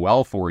going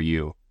well for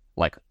you.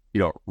 Like,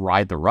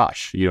 ride the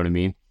rush. You know what I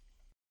mean?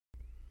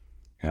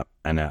 Yeah.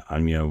 And,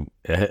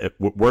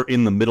 we're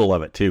in the middle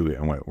of it too.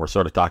 And we're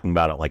sort of talking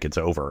about it like it's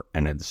over.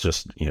 And it's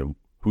just,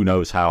 who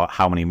knows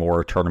how many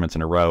more tournaments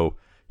in a row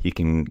he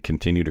can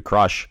continue to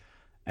crush.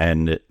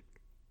 And,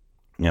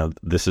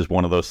 this is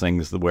one of those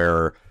things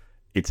where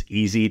it's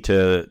easy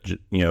to,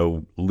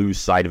 lose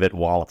sight of it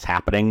while it's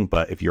happening.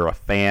 But if you're a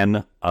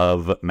fan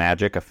of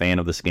Magic, a fan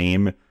of this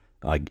game,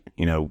 like,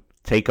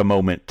 take a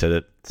moment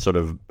to sort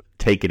of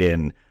take it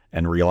in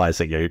and realize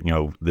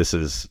that, this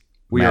is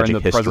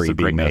Magic history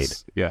being made.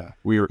 Yeah.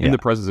 We are in the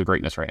presence of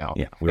greatness right now.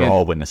 Yeah. We're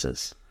all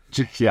witnesses.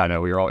 Yeah, no,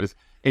 we are all.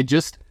 And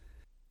just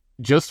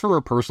from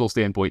a personal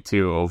standpoint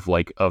too,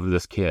 of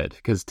this kid,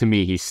 because to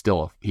me, he's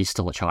still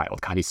a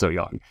child. God, he's so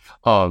young.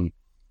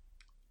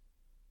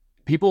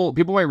 People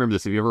might remember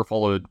this if you ever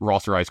followed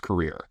Ross or I's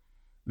career.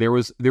 There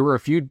were a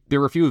few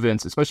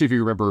events, especially if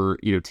you remember,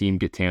 Team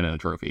Get Tan and a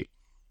trophy.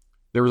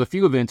 There was a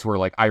few events where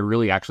like I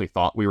really actually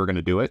thought we were going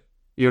to do it.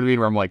 You know what I mean?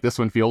 Where I'm like, this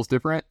one feels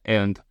different.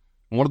 And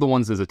one of the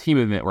ones is a team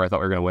event where I thought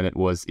we were going to win it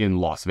was in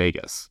Las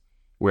Vegas,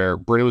 where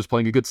Brennan was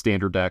playing a good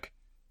standard deck.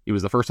 It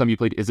was the first time you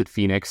played Izzet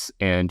Phoenix,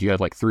 and you had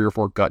like 3 or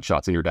 4 gut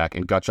shots in your deck,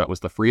 and gut shot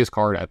was the freest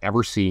card I've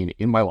ever seen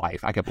in my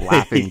life. I kept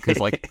laughing because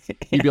like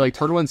you'd be like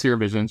turn 1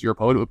 Serum Visions, your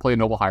opponent would play a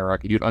Noble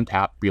Hierarch, you'd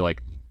untap, be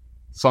like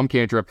some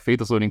cantrip,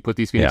 Faithless Looting, put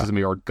these Phoenixes in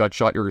my yard, gut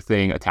shot your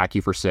thing, attack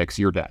you for 6,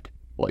 you're dead.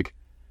 Like,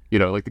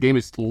 like the game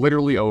is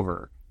literally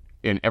over,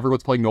 and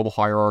everyone's playing Noble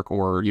Hierarch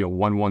or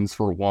 1/1s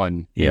for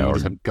 1. Yeah, you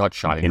just have gut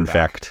shot in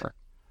Infect. Your deck.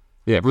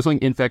 Yeah, everyone's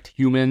playing Infect,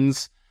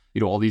 Humans,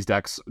 all these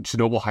decks, just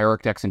Noble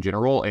Hierarch decks in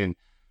general, and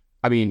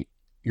I mean,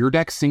 your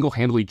deck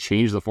single-handedly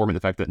changed the format, the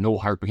fact that Noble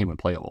Hierarch became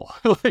unplayable.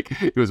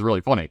 Like, it was really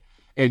funny.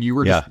 And you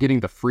were just getting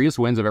the freest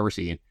wins I've ever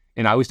seen,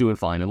 and I was doing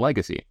fine in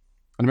Legacy.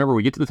 And remember,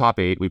 we get to the top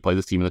 8, we play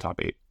this team in the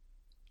top 8,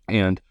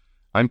 and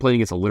I'm playing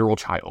against a literal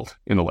child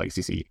in the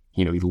Legacy seat.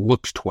 He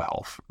looks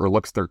 12 or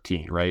looks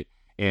 13, right?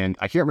 And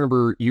I can't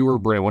remember, you or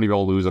Brandon, one of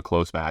y'all lose a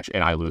close match,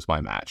 and I lose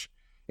my match.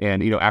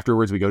 And,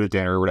 afterwards we go to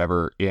dinner or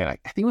whatever, and I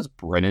think it was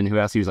Brennan who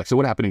asked, he was like, so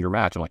what happened in your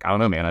match? I'm like, I don't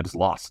know, man, I just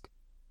lost.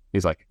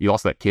 He's like, you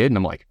lost that kid? And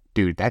I'm like,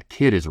 dude, that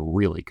kid is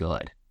really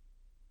good.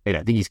 And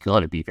I think he's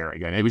going to be very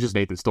good. And it was just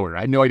Nathan's story.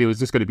 I had no idea it was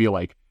just going to be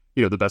like,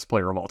 the best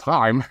player of all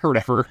time or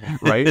whatever,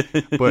 right?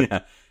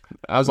 But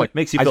I was like,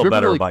 makes you feel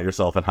better about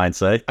yourself in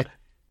hindsight.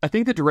 I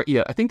think the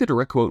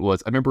direct quote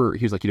was, I remember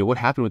he was like, what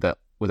happened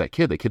with that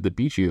kid that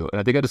beat you? And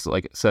I think I just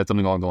like said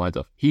something along the lines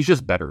of, he's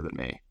just better than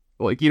me.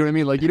 Like, you know what I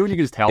mean? Like, when you can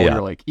just tell when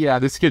you're like, yeah,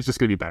 this kid's just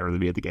going to be better than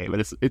me at the game.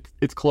 And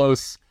it's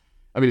close.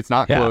 I mean, it's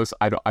not close.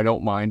 I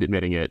don't mind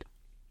admitting it.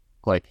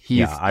 Like,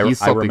 he's something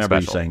I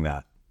remember special. You saying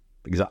that.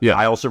 Because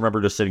I also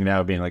remember just sitting down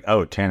and being like,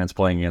 oh, Tannen's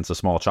playing against a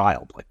small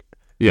child. Like,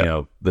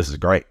 this is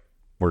great.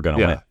 We're going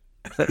to win.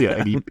 Yeah,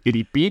 and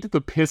he beat the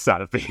piss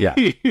out of me. Yeah,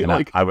 and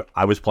like,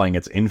 I was playing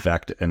its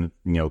Infect and,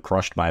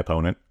 crushed my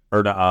opponent.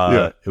 Or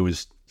it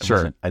was...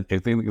 Sure. I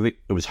think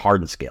it was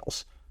Hardened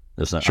Scales.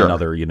 There's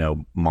another,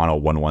 mono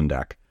 1/1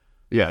 deck.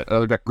 Yeah,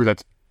 another deck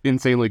that's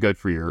insanely good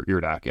for your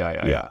deck.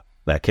 Yeah.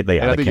 That kid,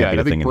 I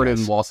think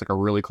Brennan lost like a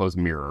really close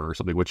mirror or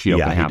something, which can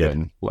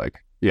happen.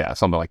 Like,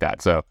 something like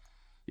that. So,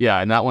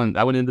 and that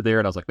one ended there,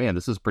 and I was like, man,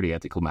 this is pretty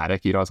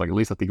anticlimactic. I was like, at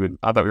least I thought we were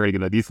going to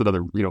get at least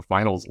another,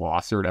 finals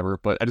loss or whatever.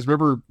 But I just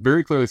remember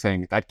very clearly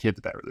saying that kid's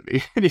better than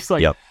me, and he's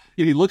like,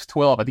 he looks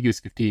 12. I think he was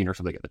 15 or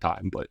something at the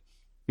time, but.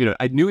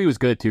 I knew he was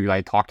good too because I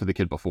had talked to the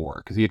kid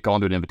before because he had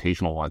gone to an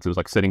invitational once. It was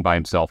like sitting by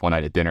himself one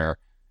night at dinner,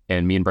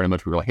 and me and Brendan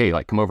Much, we were like, hey,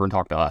 like come over and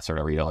talk to us or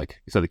whatever. Like,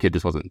 so the kid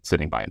just wasn't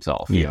sitting by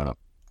himself,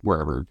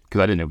 wherever,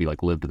 because I didn't know if he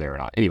like lived there or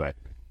not. Anyway,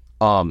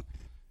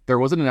 there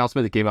was an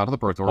announcement that came out of the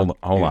Pro Tour.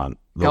 Hold on.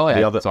 The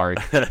other, sorry.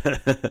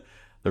 There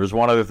was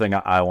one other thing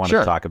I wanted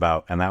to talk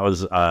about, and that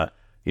was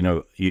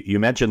you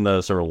mentioned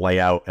the sort of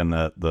layout and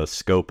the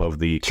scope of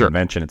the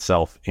convention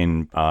itself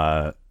in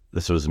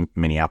this was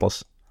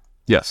Minneapolis.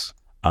 Yes.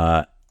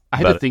 I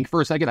had to think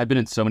for a second. I've been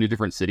in so many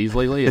different cities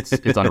lately. It's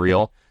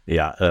unreal.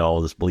 Yeah, it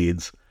all just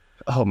bleeds.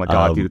 Oh my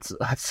God, dude.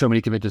 I have so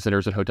many convention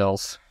centers and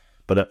hotels.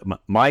 But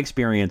my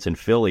experience in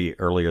Philly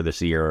earlier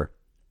this year,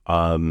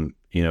 I don't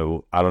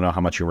know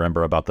how much you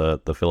remember about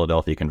the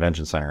Philadelphia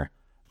Convention Center,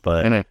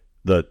 but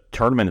the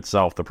tournament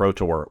itself, the Pro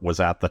Tour, was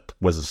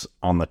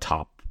on the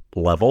top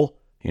level,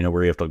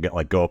 where you have to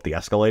go up the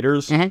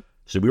escalators. Mm-hmm.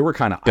 So we were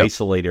kind of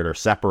isolated or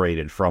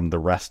separated from the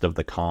rest of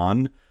the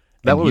con.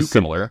 That was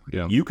similar.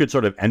 Yeah. You could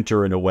sort of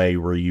enter in a way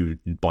where you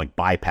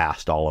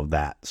bypassed all of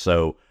that.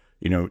 So,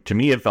 to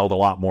me, it felt a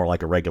lot more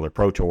like a regular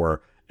Pro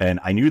Tour. And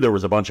I knew there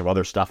was a bunch of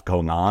other stuff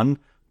going on,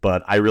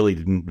 but I really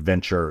didn't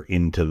venture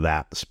into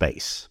that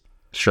space.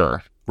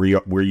 Sure.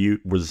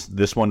 Was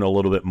this one a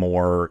little bit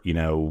more,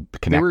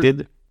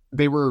 connected?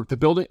 They were the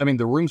building. I mean,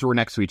 the rooms were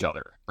next to each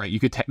other, right? You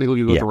could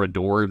technically go through a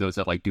door. Those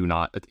that do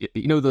not,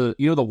 the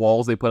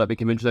walls they put up in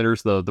convention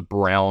centers, the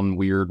brown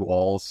weird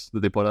walls that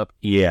they put up.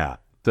 Yeah.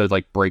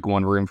 To break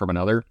one room from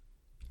another,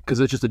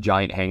 because it's just a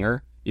giant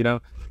hangar.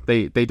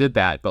 They did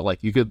that,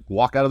 but you could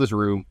walk out of this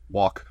room,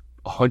 walk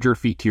 100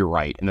 feet to your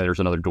right, and then there's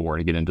another door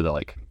to get into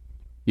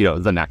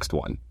the next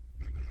one,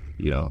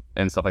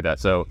 and stuff like that.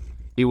 So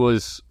it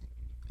was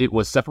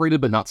separated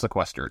but not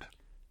sequestered.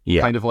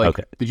 Yeah. Kind of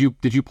okay. Did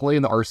you play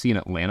in the RC in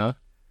Atlanta?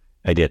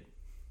 I did.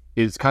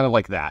 It's kind of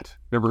like that.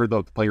 Remember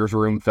the players'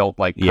 room felt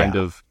kind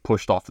of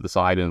pushed off to the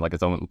side in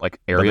its own area.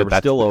 But there was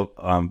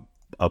still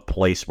a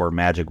place where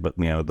Magic, but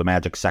the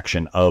Magic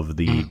section of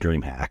the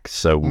DreamHack.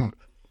 So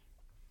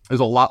there's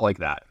a lot like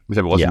that.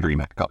 Except it wasn't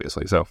DreamHack,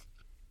 obviously. So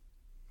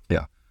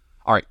yeah.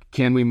 All right.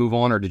 Can we move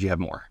on, or did you have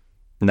more?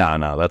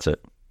 No, that's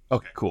it.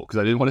 Okay, cool. Because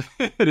I didn't want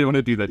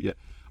to do that yet.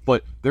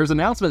 But there's an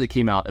announcement that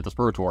came out at the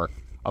Pro Tour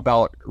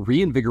about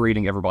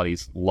reinvigorating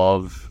everybody's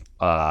love,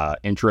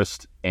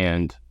 interest,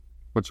 and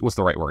what's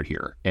the right word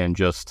here? And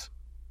just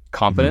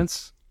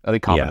confidence. Mm-hmm. I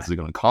think confidence is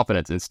going.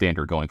 Confidence in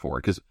Standard going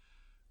forward. Because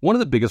one of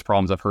the biggest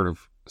problems I've heard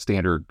of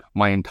Standard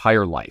my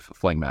entire life of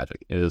playing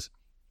Magic is,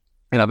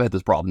 and I've had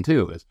this problem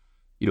too, is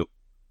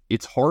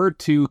it's hard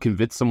to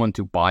convince someone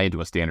to buy into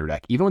a Standard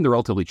deck, even when they're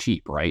relatively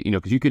cheap, right?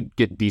 Because you could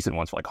get decent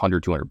ones for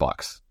 $100,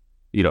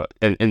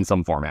 $200, in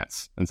some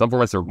formats. In some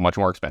formats, they're much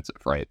more expensive,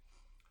 right?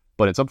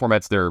 But in some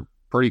formats, they're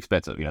pretty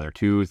expensive. They're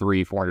 $200,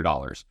 $300,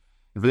 $400.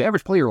 And for the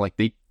average player,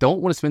 they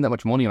don't want to spend that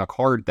much money on a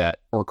card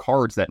or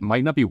cards that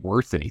might not be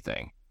worth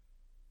anything,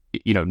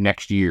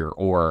 next year,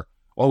 or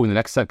when the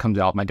next set comes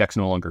out, my deck's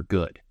no longer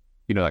good,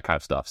 that kind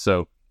of stuff.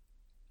 So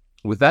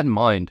with that in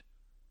mind,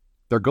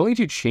 they're going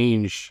to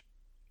change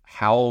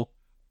how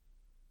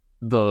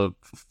the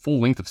full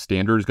length of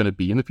Standard is going to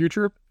be in the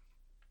future.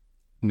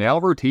 Now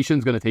rotation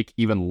is going to take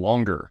even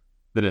longer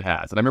than it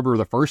has. And I remember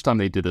the first time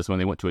they did this, when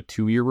they went to a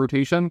 2-year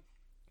rotation,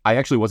 I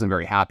actually wasn't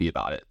very happy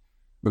about it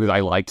because I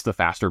liked the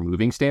faster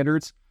moving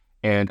Standards.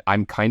 And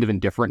I'm kind of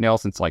indifferent now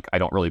since I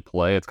don't really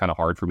play. It's kind of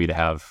hard for me to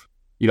have,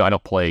 I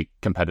don't play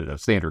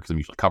competitive Standard because I'm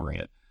usually covering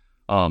it.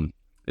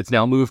 It's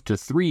now moved to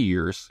 3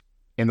 years,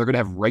 and they're going to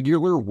have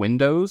regular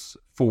windows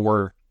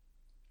for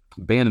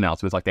ban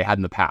announcements like they had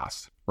in the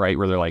past, right?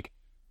 Where they're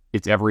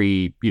it's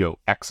every,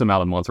 X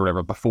amount of months or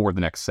whatever before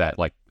the next set,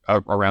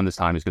 around this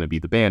time is going to be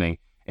the banning.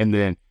 And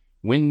then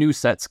when new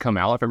sets come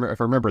out, if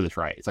I remember this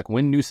right, it's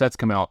when new sets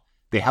come out,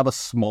 they have a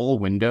small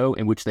window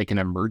in which they can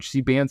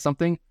emergency ban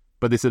something,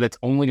 but they said it's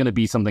only going to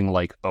be something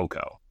like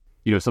Oko,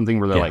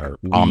 something where they're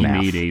we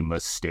made a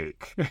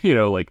mistake,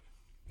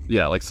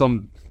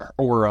 some,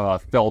 or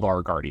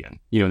Feldar Guardian,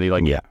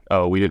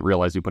 oh, we didn't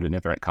realize we put an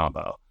infinite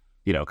combo,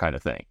 kind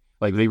of thing.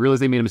 They realize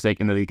they made a mistake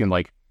and then they can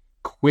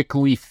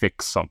quickly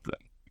fix something,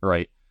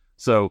 right?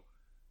 So,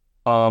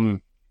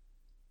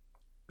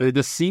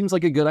 this seems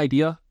like a good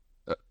idea,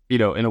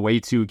 in a way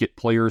to get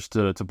players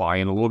to buy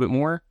in a little bit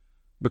more,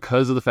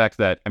 because of the fact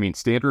that,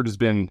 Standard has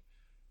been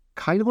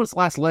kind of on its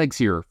last legs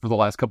here for the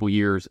last couple of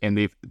years, and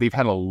they've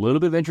had a little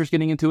bit of interest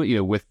getting into it,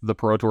 with the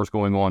Pro Tours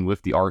going on,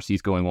 with the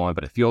RCs going on,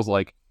 but it feels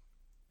like,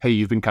 hey,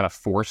 you've been kind of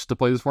forced to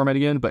play this format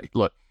again. But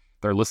look,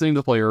 they're listening to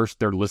the players,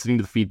 they're listening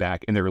to the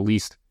feedback, and they're at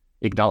least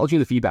acknowledging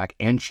the feedback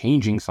and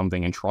changing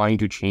something and trying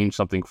to change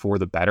something for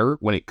the better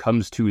when it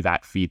comes to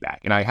that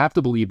feedback. And I have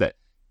to believe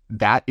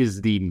that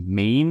is the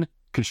main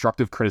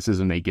constructive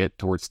criticism they get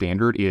towards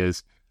Standard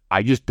is,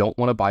 I just don't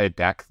want to buy a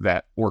deck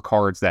or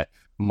cards that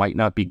might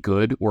not be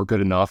good or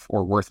good enough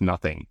or worth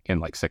nothing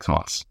in 6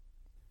 months.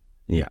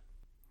 Yeah.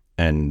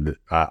 And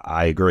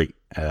I agree.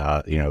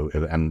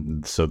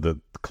 And so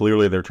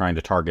clearly they're trying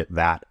to target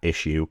that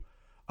issue.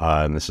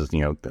 And this is,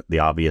 the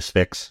obvious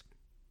fix.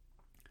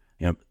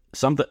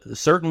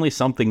 Certainly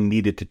something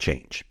needed to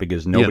change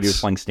because nobody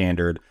was playing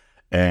Standard,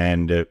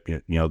 and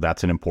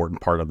that's an important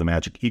part of the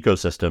Magic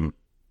ecosystem.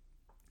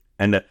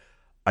 And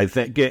I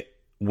think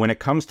when it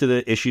comes to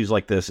the issues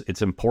like this,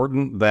 it's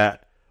important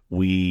that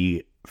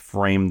we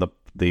frame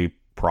the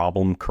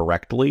problem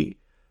correctly,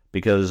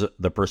 because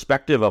the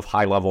perspective of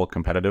high level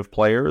competitive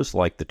players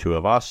like the two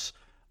of us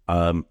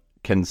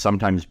can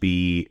sometimes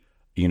be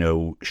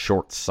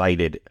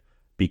short-sighted,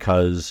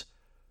 because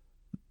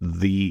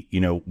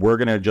we're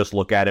going to just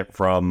look at it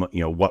from,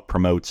 what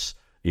promotes,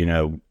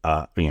 a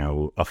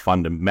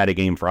fun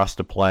metagame for us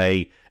to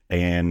play,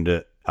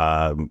 and,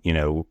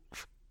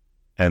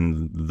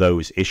 and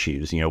those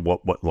issues,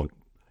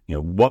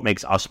 what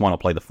makes us want to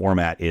play the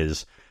format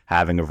is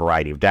having a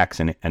variety of decks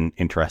and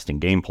interesting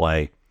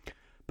gameplay.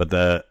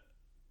 But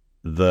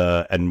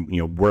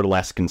we're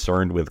less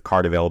concerned with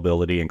card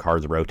availability and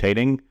cards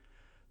rotating.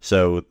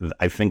 So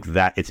I think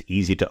that it's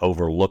easy to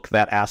overlook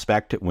that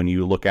aspect when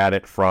you look at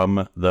it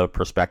from the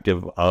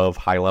perspective of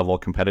high-level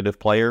competitive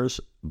players.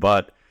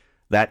 But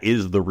that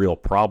is the real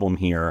problem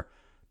here,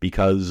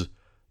 because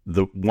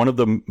one of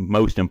the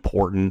most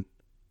important,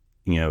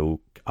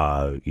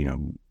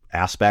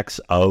 aspects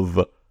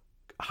of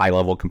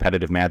high-level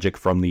competitive Magic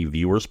from the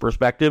viewer's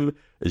perspective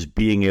is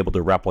being able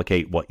to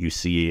replicate what you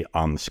see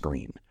on the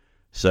screen.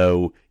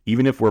 So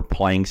even if we're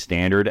playing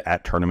Standard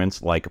at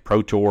tournaments like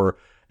Pro Tour,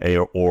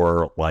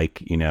 or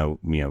like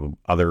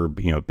other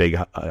big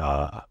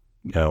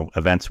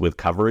events with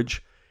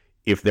coverage,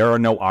 if there are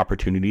no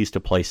opportunities to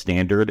play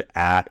Standard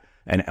at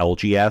an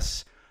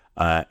LGS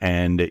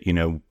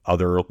and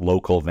other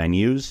local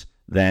venues,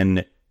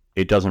 then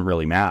it doesn't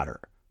really matter.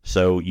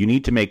 So you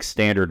need to make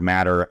Standard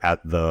matter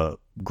at the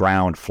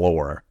ground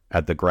floor,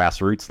 at the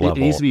grassroots level. It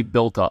needs to be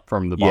built up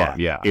from the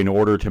bottom, in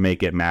order to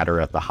make it matter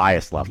at the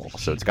highest level.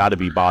 So it's got to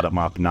be bottom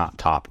up, not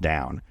top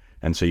down.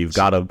 And so you've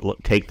got to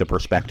take the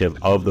perspective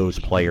of those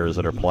players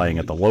that are playing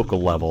at the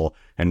local level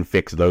and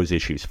fix those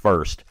issues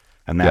first.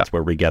 And that's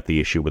where we get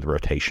the issue with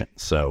rotation.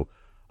 So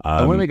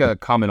I want to make a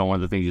comment on one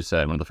of the things you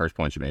said, one of the first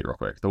points you made real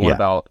quick. The one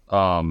about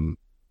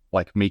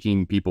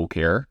making people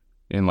care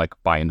and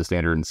buy into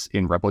standards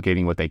in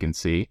replicating what they can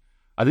see.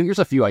 I think there's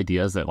a few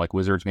ideas that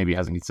Wizards maybe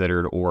hasn't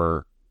considered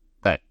or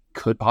that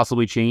could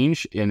possibly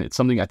change. And it's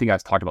something I think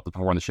I've talked about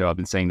before on the show. I've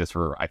been saying this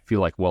for, I feel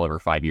like, well over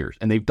 5 years.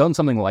 And they've done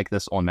something like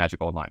this on Magic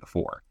Online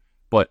before.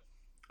 But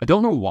I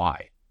don't know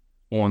why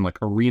on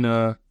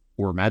Arena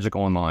or Magic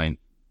Online,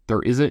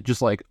 there isn't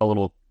just a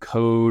little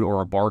code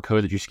or a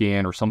barcode that you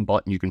scan or some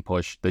button you can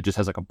push that just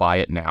has a buy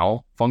it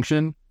now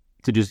function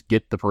to just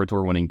get the Pro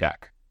Tour winning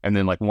deck. And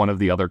then one of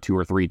the other 2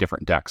 or 3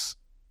 different decks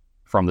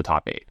from the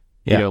top 8.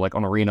 Yeah.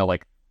 On Arena,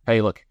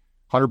 hey, look,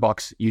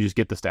 $100, you just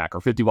get this deck, or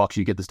 $50,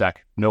 you get this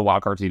deck. No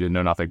wild cards needed,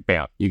 no nothing.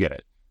 Bam, you get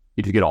it.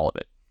 You just get all of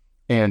it.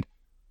 And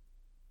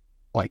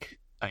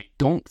I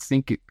don't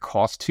think it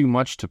costs too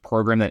much to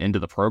program that into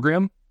the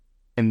program.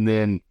 And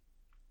then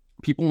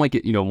people might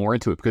get, more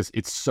into it because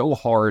it's so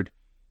hard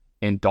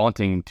and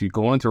daunting to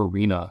go into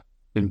Arena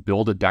and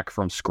build a deck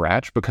from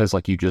scratch, because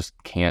you just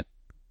can't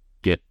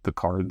get the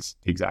cards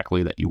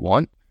exactly that you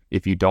want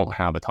if you don't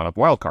have a ton of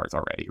wild cards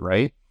already,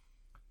 right?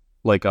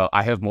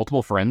 I have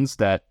multiple friends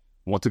that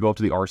want to go up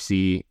to the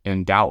RC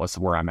in Dallas,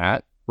 where I'm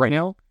at right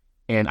now,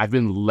 and I've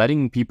been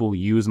letting people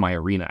use my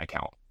Arena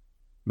account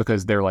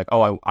because they're like,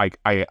 oh, I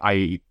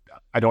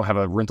don't have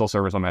a rental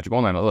service on Magic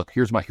Online. Look,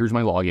 here's my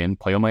login,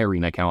 play on my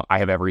Arena account. I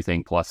have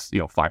everything plus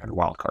 500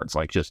 wild cards.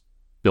 Just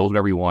build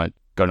whatever you want,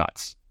 go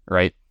nuts,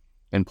 right?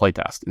 And play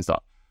test and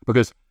stuff.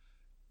 Because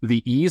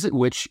the ease at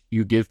which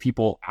you give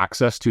people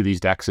access to these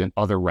decks in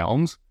other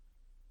realms,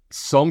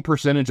 some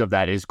percentage of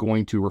that is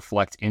going to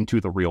reflect into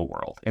the real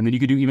world. And then you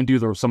could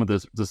do some of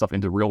this stuff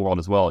into the real world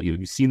as well.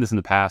 You've seen this in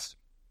the past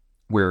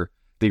where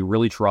they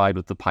really tried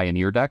with the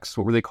Pioneer decks.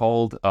 What were they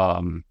called?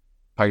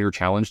 Pioneer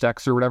Challenge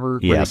decks or whatever.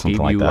 Yeah, where they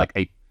something gave you like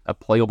that. A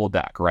playable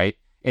deck, right?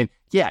 And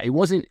yeah, it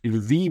wasn't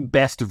the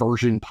best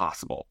version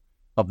possible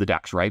of the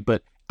decks, right?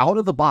 But out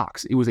of the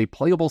box, it was a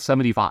playable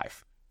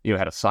 75. It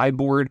had a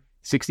sideboard,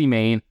 60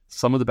 main,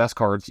 some of the best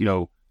cards,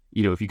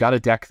 if you got a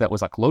deck that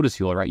was Lotus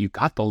Field, right, you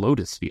got the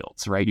Lotus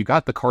Fields, right? You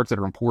got the cards that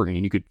are important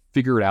and you could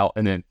figure it out.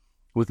 And then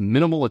with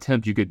minimal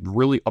attempt, you could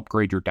really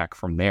upgrade your deck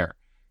from there.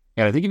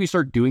 And I think if you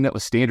start doing that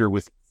with Standard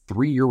with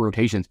 3-year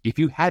rotations, if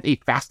you had a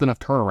fast enough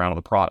turnaround of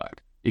the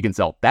product, it can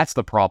sell. That's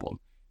the problem,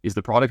 is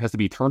the product has to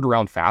be turned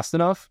around fast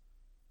enough,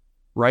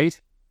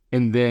 right?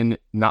 And then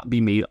not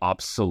be made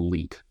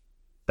obsolete.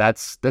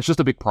 That's just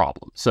a big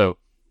problem. So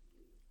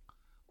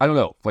I don't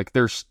know.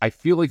 I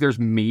feel like there's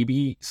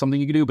maybe something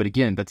you can do, but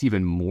again, that's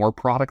even more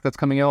product that's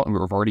coming out, and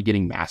we're already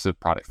getting massive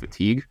product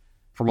fatigue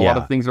from a lot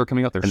of things that are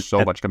coming out. There's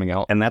so much coming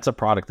out. And that's a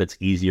product that's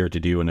easier to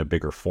do in a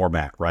bigger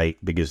format, right?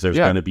 Because there's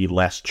going to be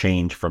less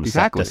change from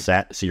set to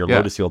set. So your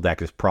Lotus Field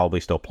deck is probably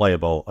still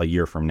playable a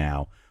year from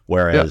now,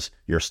 whereas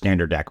your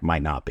Standard deck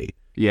might not be.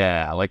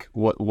 Yeah,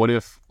 what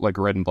if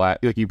red and black,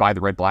 you buy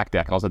the red-black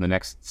deck, and all of a sudden the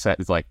next set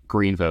is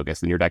green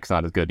focused, and your deck's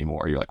not as good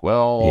anymore.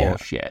 You're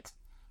shit.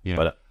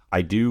 But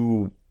I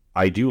do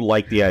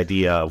like the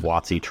idea of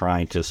WotC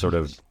trying to sort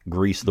of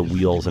grease the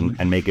wheels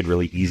and make it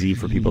really easy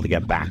for people to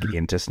get back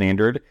into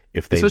Standard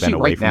if they've been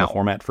away from the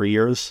format for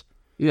years.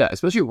 Yeah,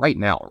 especially right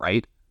now,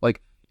 right?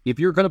 If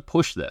you're going to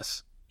push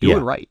this, do it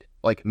right.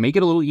 Make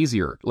it a little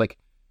easier.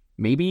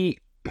 Maybe,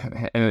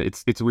 and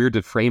it's weird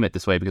to frame it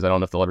this way because I don't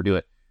know if they'll ever do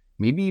it.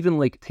 Maybe even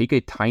take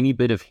a tiny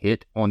bit of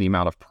hit on the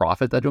amount of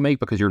profit that you'll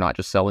make because you're not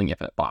just selling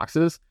infinite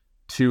boxes,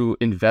 to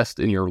invest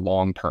in your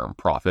long-term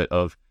profit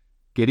of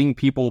getting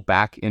people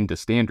back into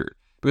Standard.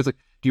 Because like,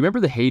 do you remember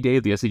the heyday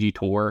of the SCG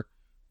Tour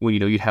when,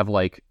 you'd have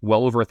like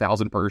well over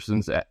 1,000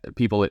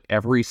 people at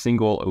every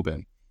single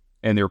Open,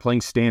 and they were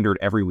playing Standard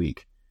every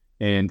week,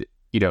 and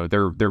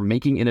they're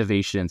making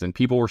innovations, and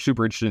people were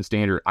super interested in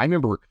Standard. I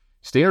remember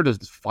Standard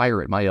does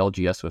fire at my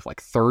LGS with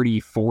like 30,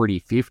 40,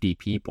 50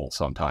 people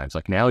sometimes.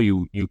 Like now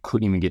you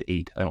couldn't even get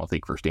 8, I don't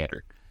think, for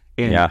Standard.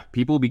 And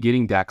people would be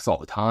getting decks all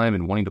the time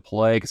and wanting to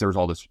play because there was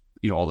all this,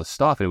 all this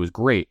stuff, and it was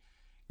great.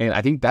 And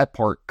I think that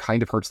part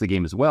kind of hurts the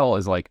game as well,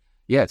 is like,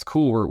 yeah, it's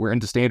cool, we're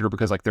into Standard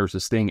because like there's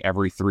this thing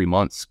every 3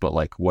 months, but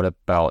like what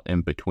about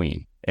in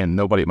between? And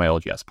nobody at my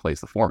LGS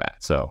plays the format.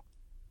 So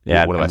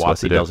yeah, what am I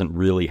supposed to do? Doesn't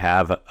really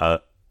have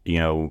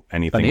anything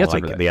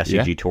like the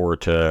SCG Tour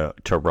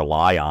to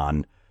rely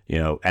on.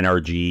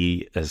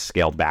 NRG has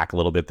scaled back a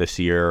little bit this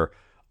year.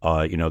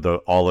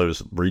 All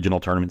those regional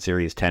tournament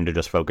series tend to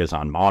just focus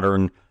on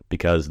Modern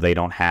because they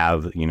don't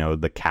have,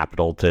 the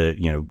capital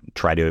to,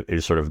 try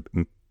to sort of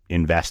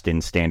invest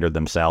in Standard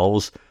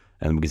themselves,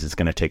 and because it's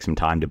going to take some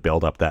time to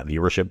build up that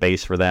viewership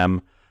base for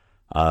them.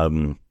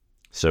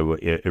 So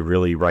it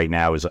really right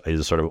now is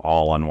sort of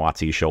all on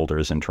WotC's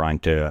shoulders and trying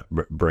to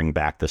bring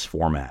back this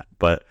format.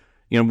 But,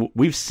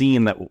 we've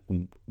seen that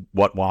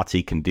what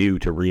WotC can do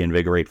to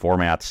reinvigorate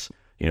formats,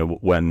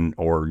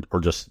 or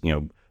just,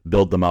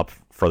 build them up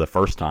for the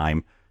first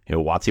time.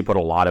 WotC put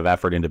a lot of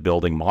effort into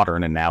building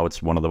Modern, and now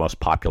it's one of the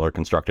most popular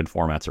constructed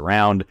formats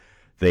around.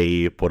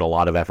 They put a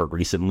lot of effort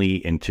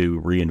recently into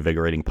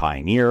reinvigorating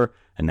Pioneer,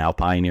 and now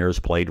Pioneer is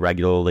played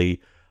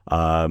regularly,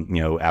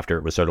 after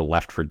it was sort of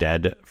left for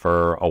dead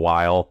for a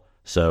while.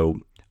 So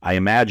I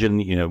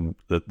imagine,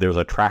 that there's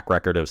a track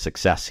record of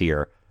success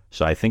here.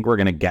 So I think we're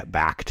going to get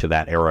back to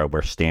that era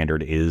where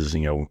Standard is,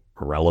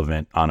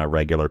 relevant on a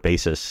regular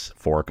basis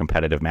for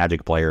competitive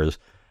Magic players.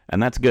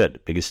 And that's good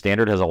because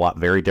Standard has a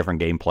very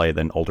different gameplay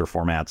than older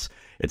formats.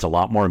 It's a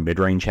lot more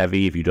mid-range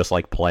heavy if you just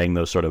like playing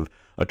those sort of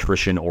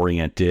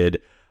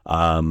attrition-oriented,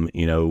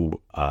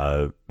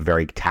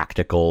 very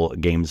tactical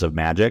games of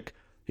Magic.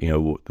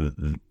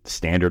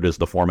 Standard is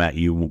the format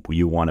you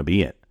want to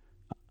be in.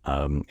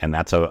 And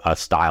that's a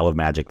style of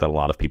Magic that a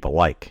lot of people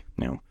like.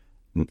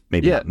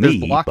 Maybe not me,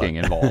 there's blocking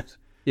involved.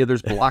 Yeah,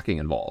 there's blocking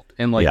involved.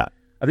 And like,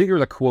 I think there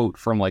was a quote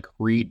from like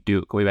Reed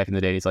Duke way back in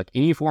the day. He's like,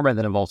 any format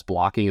that involves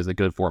blocking is a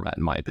good format,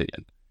 in my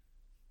opinion.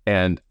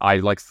 And I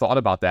like thought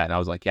about that, and I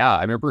was like, yeah,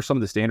 I remember some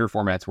of the Standard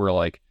formats where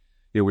like,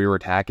 we were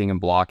attacking and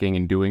blocking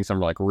and doing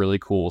some like really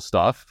cool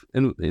stuff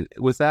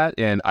with that.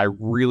 And I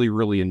really,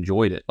 really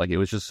enjoyed it. Like, it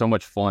was just so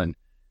much fun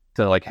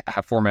to like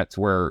have formats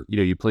where,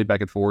 you played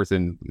back and forth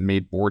and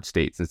made board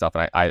states and stuff.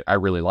 And I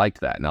really liked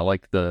that. And I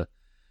liked there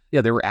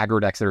were aggro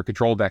decks, there were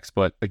control decks,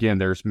 but again,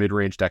 there's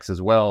mid-range decks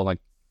as well. Like,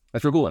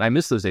 that's real cool. And I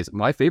miss those days.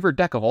 My favorite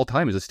deck of all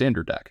time is a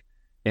Standard deck.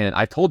 And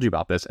I told you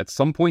about this. At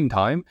some point in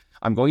time,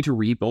 I'm going to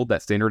rebuild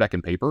that Standard deck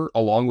in paper,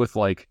 along with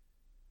like,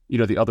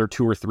 the other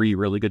 2 or 3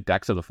 really good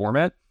decks of the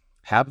format,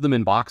 have them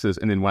in boxes.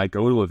 And then when I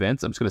go to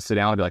events, I'm just going to sit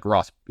down and be like,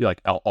 Ross,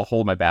 I'll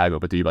hold my bag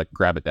open. Do you like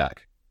grab a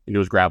deck? You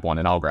just grab one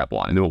and I'll grab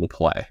one and then we'll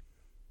play.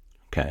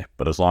 Okay.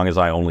 But as long as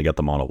I only get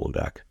the mono blue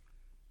deck.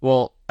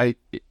 Well,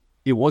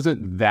 it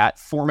wasn't that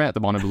format,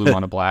 the mono blue,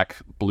 mono black,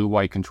 blue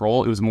white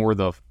control. It was more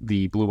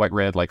the blue white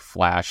red like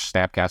Flash,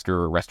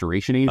 Snapcaster,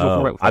 Restoration Angel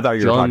format. I thought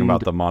you were talking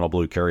about the mono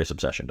blue Curious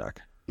Obsession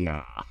deck.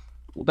 Nah,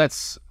 well,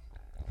 that's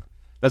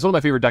one of my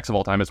favorite decks of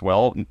all time as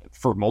well,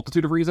 for a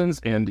multitude of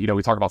reasons. And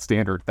we talk about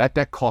Standard. That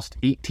deck cost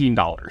 $18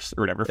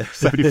 or whatever for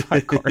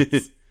 75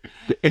 cards,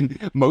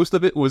 and most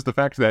of it was the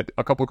fact that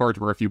a couple of cards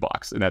were a few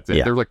bucks, and that's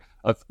it. There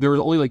was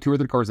only like 2 or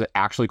 3 cards that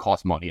actually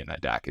cost money in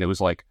that deck, and it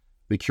was like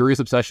the Curious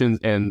Obsessions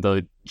and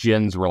the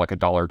Gens were like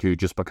 $1 or $2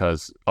 just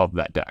because of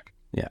that deck.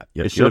 Yeah,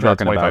 you're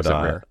talking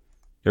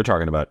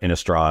about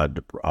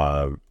Innistrad,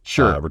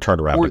 Return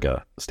to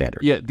Ravnica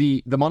Standard. Yeah,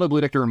 the Mono Blue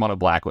Dector and Mono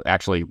Black would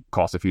actually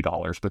cost a few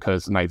dollars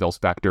because Night Veil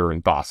Spectre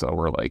and Thassa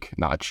were like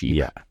not cheap.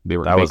 Yeah,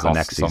 that was the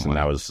next season.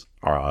 That was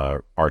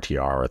RTR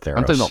or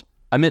Theros.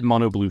 I meant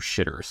Mono Blue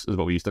Shitters is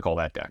what we used to call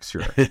that deck.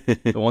 Sure,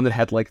 the one that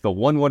had like the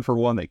 1/1 for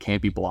 1 that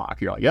can't be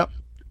blocked. You're like, yep,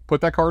 put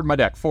that card in my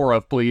deck. 4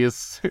 of,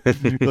 please.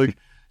 Like,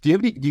 do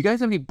you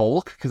guys have any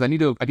bulk? Because I need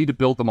to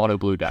build the Mono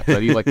Blue deck. So I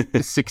need like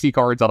 60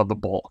 cards out of the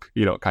bulk,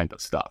 kind of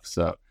stuff.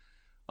 So,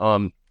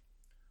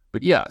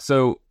 but yeah,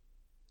 so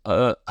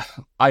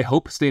I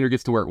hope Standard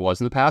gets to where it was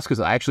in the past, because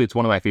actually it's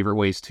one of my favorite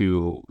ways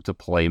to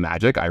play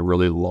Magic. I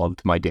really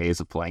loved my days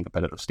of playing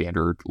competitive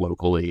Standard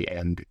locally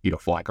and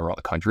flying around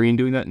the country and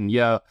doing that. And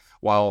yeah,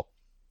 while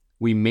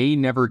we may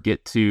never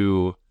get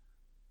to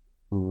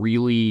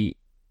really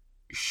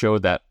show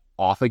that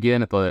off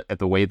again at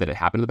the way that it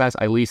happened in the past,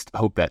 I at least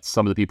hope that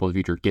some of the people in the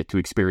future get to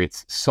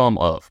experience some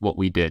of what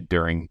we did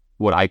during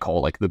what I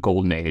call like the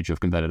golden age of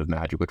competitive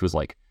Magic, which was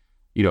like,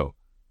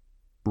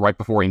 right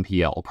before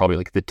MPL, probably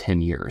like the 10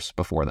 years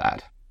before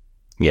that.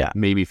 Yeah.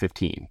 Maybe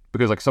 15.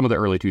 Because like some of the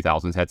early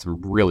 2000s had some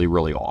really,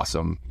 really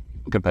awesome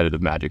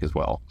competitive Magic as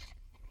well.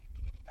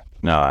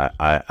 No,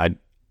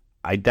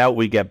 I doubt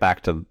we get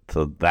back to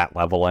that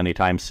level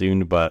anytime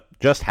soon, but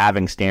just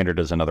having Standard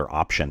as another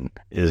option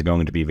is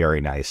going to be very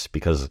nice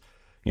because,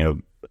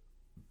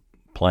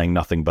 playing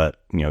nothing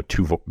but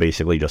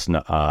basically just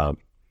Pioneer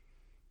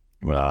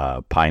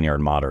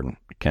and Modern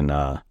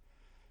can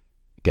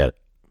get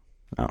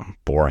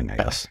boring, I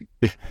guess.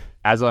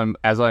 As I'm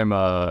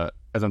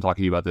talking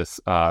to you about this,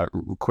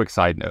 quick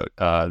side note: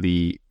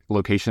 the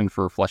location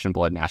for Flesh and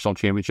Blood National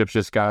Championships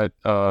just got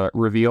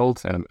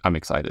revealed, and I'm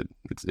excited.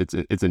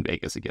 It's in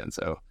Vegas again,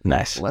 so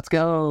nice. Let's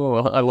go!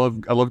 I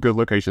love good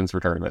locations for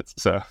tournaments.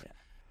 So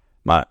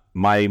my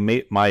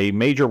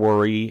major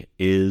worry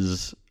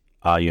is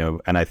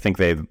and I think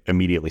they've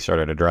immediately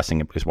started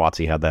addressing it because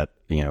WotC had that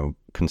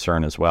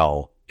concern as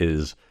well.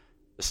 Is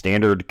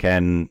Standard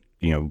can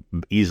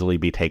easily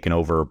be taken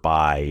over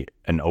by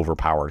an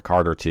overpowered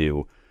card or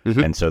two.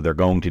 Mm-hmm. And so they're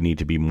going to need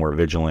to be more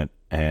vigilant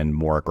and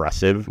more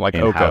aggressive like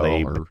in how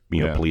they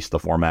police the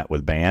format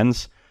with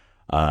bans.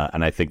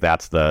 And I think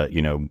that's the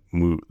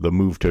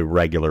move to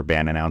regular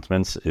ban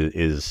announcements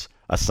is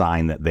a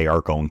sign that they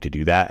are going to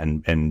do that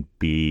and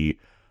be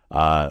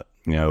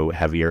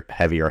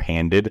heavier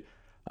handed.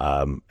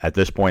 At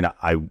this point,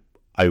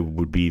 I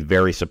would be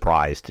very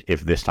surprised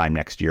if this time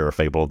next year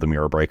Fable of the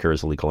Mirror Breaker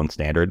is legal in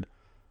Standard.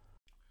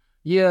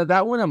 Yeah,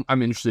 that one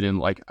I'm interested in.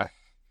 Like,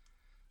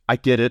 I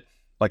get it.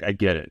 Like, I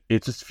get it.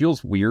 It just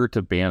feels weird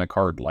to ban a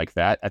card like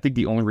that. I think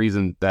the only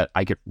reason that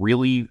I do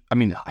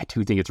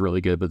think it's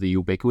really good, but the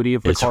ubiquity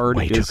of the card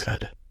is too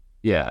good.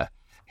 Yeah.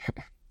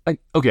 I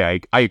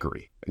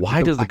agree.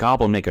 Why does the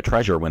Goblin make a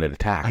treasure when it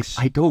attacks?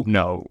 I don't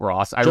know,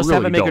 Ross. I just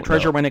really have it make a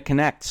treasure know. when it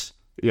connects.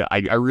 Yeah,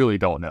 I really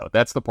don't know.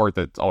 That's the part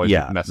that's always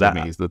messed with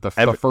me, is that the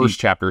first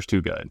chapter is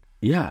too good.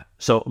 Yeah,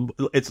 so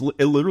it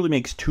literally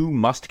makes 2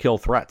 must-kill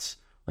threats.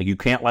 Like, you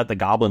can't let the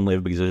Goblin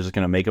live because it's just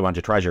going to make a bunch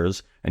of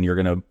treasures, and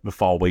you're going to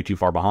fall way too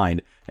far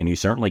behind, and you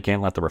certainly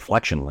can't let the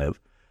Reflection live.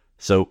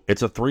 So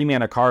it's a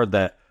 3-mana card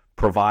that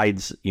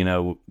provides,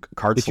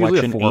 card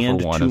selection and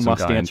 2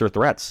 must-answer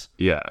threats.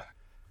 Yeah.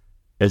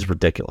 It's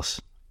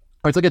ridiculous.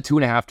 It's like a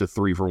 2.5 to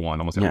 3 for 1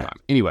 almost every time.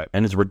 Anyway.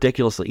 And it's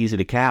ridiculously easy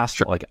to cast.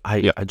 Sure. Like,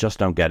 I just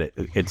don't get it.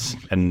 It's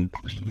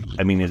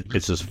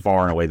just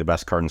far and away the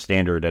best card in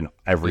Standard, and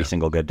every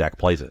single good deck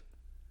plays it.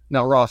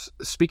 Now, Ross,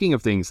 speaking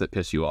of things that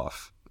piss you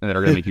off and that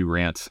are going to make you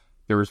rant,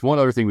 there was one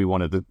other thing we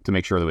wanted to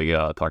make sure that we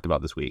talked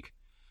about this week.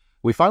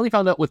 We finally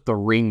found out what the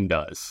ring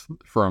does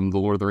from the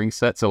Lord of the Rings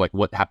set. So, like,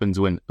 what happens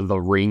when the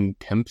ring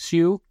tempts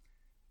you.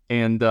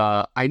 And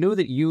I know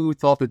that you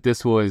thought that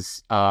this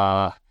was...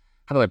 how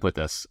do I put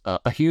this?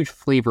 A huge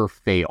flavor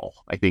fail,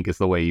 I think is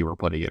the way you were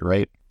putting it,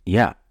 right?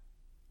 Yeah.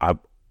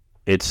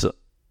 It's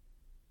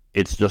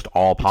just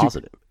all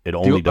positive. It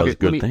only does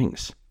good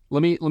things.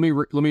 Let me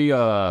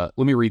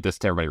read this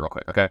to everybody real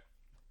quick, okay?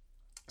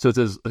 So it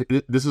says,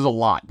 this is a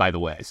lot, by the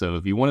way. So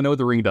if you want to know what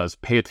the ring does,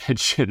 pay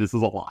attention. This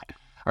is a lot.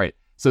 All right.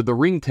 So the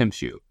ring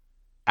tempts you.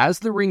 As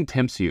the ring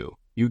tempts you,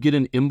 you get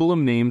an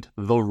emblem named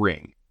the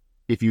Ring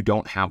if you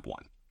don't have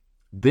one.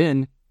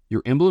 Then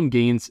your emblem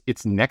gains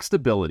its next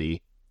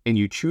ability, and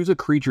you choose a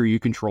creature you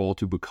control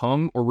to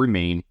become or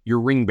remain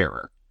your ring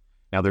bearer.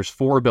 Now, there's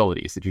 4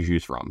 abilities that you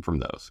choose from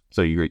those.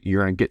 So you're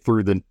going to get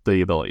through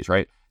the abilities,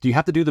 right? Do you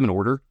have to do them in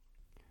order?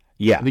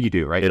 Yeah. I think you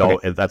do, right?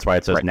 That's why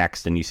it says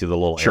next, and you see the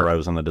little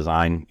arrows on the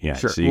design. Yeah,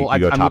 sure. So you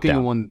go top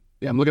down.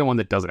 I'm looking at one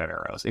that doesn't have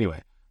arrows.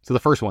 Anyway, so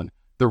the first one,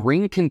 the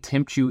ring can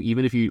tempt you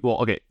even if you... Well,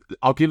 okay,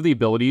 I'll give the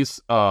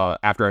abilities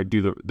after I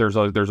do the...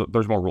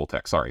 There's more rule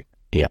text, sorry.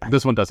 Yeah.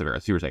 This one does have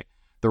arrows, you were saying.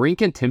 The ring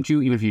can tempt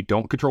you even if you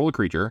don't control a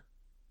creature.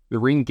 The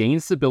ring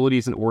gains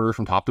abilities in order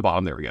from top to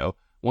bottom. There we go.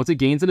 Once it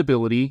gains an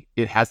ability,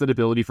 it has that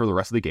ability for the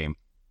rest of the game.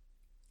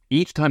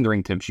 Each time the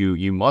ring tempts you,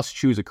 you must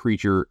choose a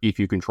creature if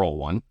you control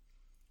one.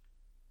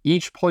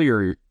 Each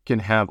player can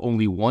have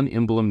only one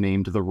emblem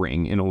named the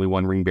Ring and only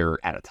one ring bearer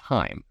at a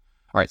time.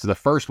 All right, so the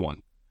first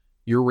one.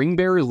 Your ring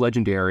bearer is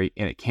legendary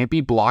and it can't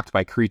be blocked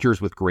by creatures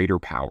with greater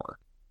power.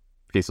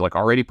 Okay, so like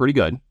already pretty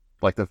good.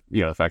 Like the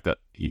fact that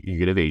you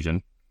get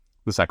evasion.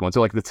 The second one, so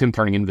like that's him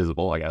turning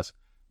invisible, I guess.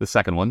 The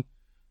second one.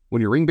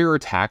 When your ring bearer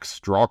attacks,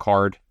 draw a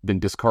card, then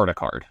discard a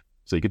card.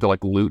 So you get to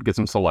like loot, get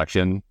some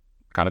selection.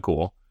 Kind of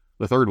cool.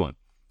 The third one.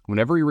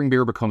 Whenever your ring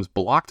bearer becomes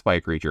blocked by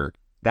a creature,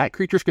 that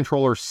creature's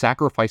controller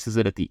sacrifices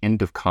it at the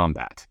end of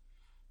combat.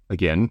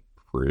 Again,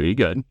 pretty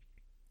good.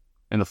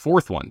 And the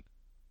fourth one,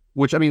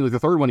 which, I mean, like the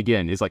third one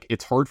again, is like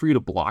it's hard for you to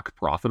block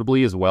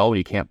profitably as well when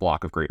you can't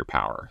block with greater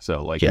power.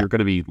 So like you're going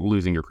to be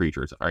losing your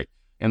creatures. All right.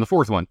 And the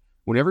fourth one,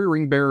 whenever your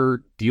ring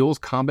bearer deals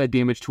combat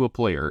damage to a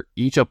player,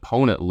 each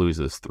opponent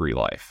loses 3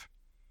 life.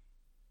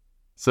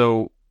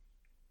 So,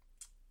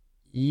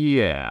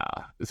 yeah.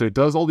 So it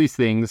does all these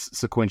things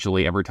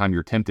sequentially every time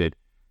you're tempted.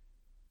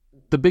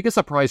 The biggest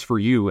surprise for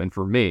you and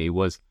for me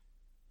was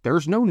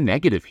there's no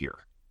negative here.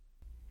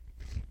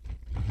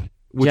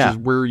 Which is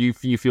where you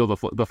feel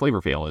the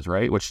flavor fail is,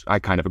 right? Which I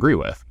kind of agree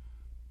with.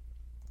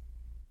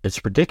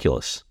 It's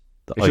ridiculous.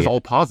 It's just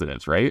all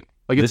positives, right?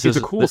 Like it's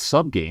a cool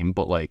sub game,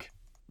 but like...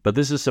 But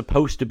this is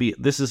supposed to be...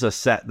 This is a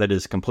set that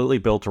is completely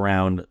built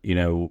around,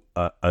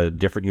 a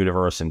different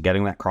universe and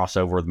getting that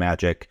crossover with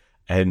Magic.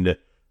 And,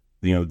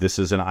 this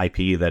is an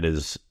IP that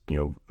is,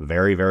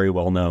 very, very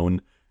well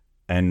known.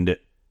 And...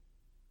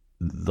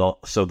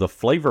 So the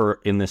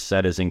flavor in this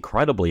set is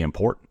incredibly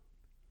important.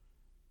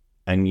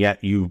 and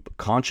yet you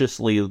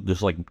consciously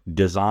just like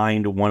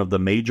designed one of the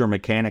major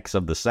mechanics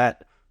of the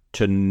set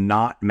to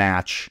not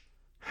match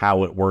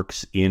how it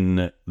works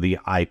in the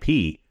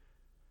IP.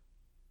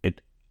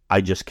 I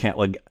just can't,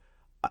 like,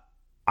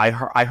 I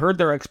heard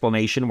their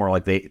explanation where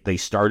like they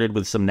started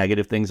with some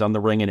negative things on the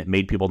ring and it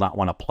made people not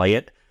want to play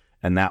it,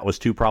 and that was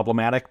too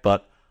problematic.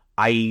 But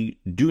I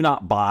do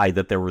not buy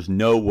that there was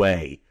no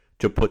way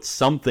to put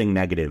something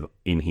negative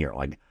in here.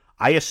 Like,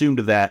 I assumed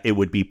that it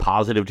would be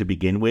positive to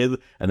begin with,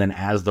 and then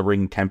as the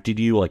ring tempted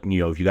you, like, you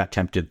know, if you got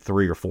tempted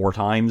 3 or 4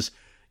 times,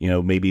 you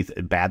know, maybe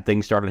bad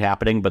things started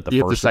happening. But the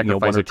you first, have to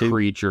sacrifice one or two, a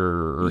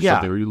creature or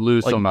something, or you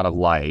lose some amount of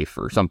life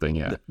or something.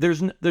 Yeah,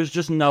 there's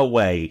just no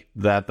way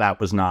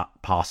that was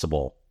not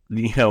possible,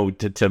 you know,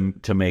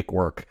 to make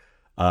work.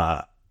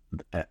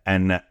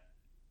 And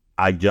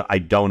I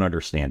don't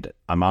understand it.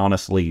 I'm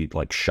honestly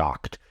like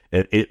shocked.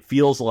 It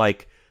feels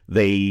like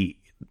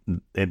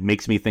it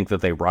makes me think that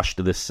they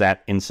rushed this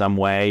set in some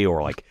way,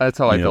 or like that's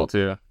how I felt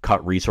too.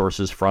 Cut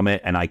resources from it,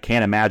 and I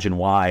can't imagine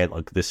why.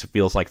 Like, this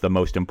feels like the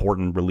most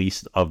important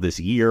release of this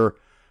year.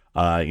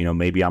 You know,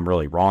 maybe I'm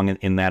really wrong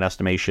in that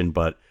estimation,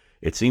 but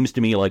it seems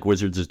to me like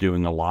Wizards is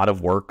doing a lot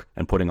of work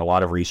and putting a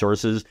lot of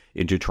resources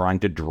into trying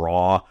to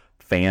draw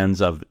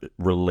fans of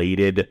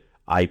related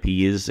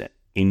IPs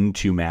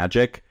into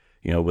Magic.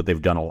 You know, but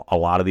they've done a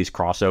lot of these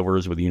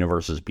crossovers with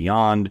Universes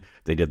Beyond.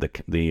 They did the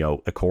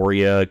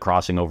Ikoria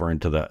crossing over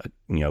into the,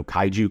 you know,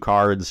 Kaiju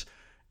cards,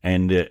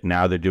 and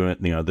now they're doing,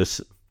 you know,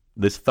 this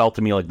felt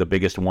to me like the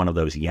biggest one of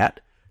those yet,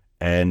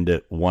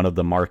 and one of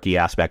the marquee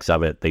aspects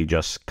of it they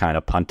just kind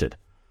of punted.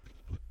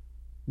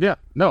 Yeah,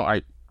 no,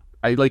 I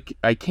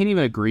can't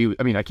even agree.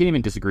 I mean, I can't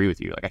even disagree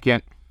with you. Like, I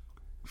can't.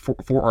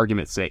 For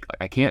argument's sake, like,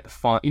 I can't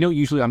find, you know,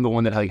 usually I'm the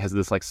one that like has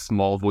this like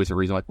small voice of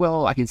reason, like,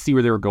 well, I can see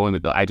where they were going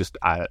with it.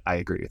 I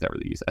agree with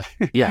everything you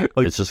said. Yeah,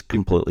 like, it's just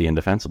completely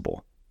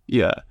indefensible.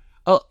 Yeah.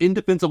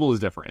 Indefensible is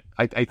different.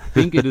 I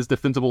think it is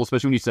defensible,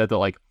 especially when you said that,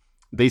 like,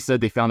 they said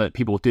they found that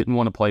people didn't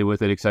want to play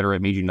with it, etc.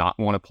 It made you not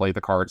want to play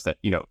the cards that,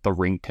 you know, the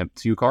ring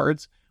tempts you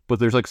cards. But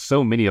there's like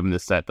so many of them in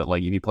this set that,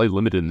 like, if you play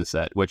limited in the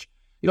set, which,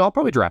 you know, I'll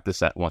probably draft this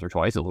set once or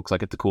twice. It looks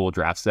like it's a cool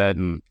draft set,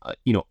 and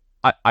you know,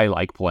 I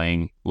like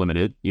playing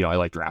limited, you know, I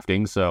like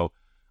drafting, so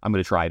I'm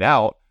going to try it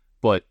out.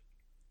 But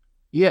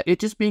yeah, it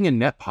just being a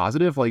net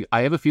positive, like,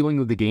 I have a feeling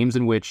that the games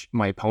in which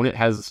my opponent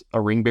has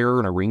a ring bearer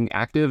and a ring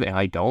active and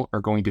I don't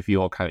are going to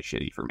feel kind of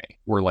shitty for me.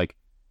 Where, like,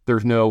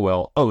 there's no,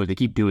 well, oh, they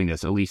keep doing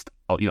this, at least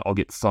I'll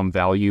get some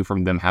value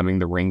from them having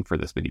the ring for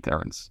this many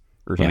turns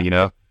or something, you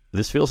know?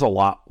 This feels a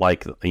lot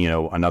like, you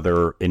know,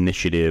 another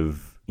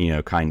initiative, you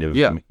know, kind of,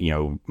 you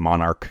know,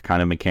 Monarch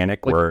kind of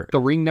mechanic, like, where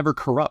the ring never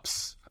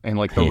corrupts. And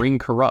like the ring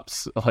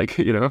corrupts, like,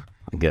 you know,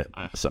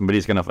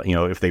 somebody's gonna, you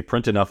know, if they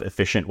print enough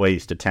efficient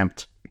ways to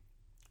tempt,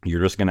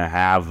 you're just gonna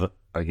have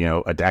you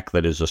know, a deck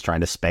that is just trying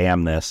to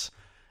spam this,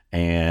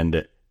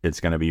 and it's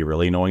gonna be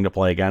really annoying to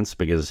play against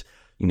because,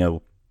 you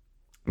know,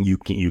 you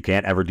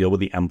can't ever deal with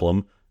the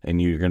emblem,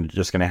 and you're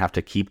just gonna have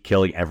to keep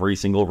killing every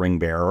single ring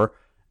bearer,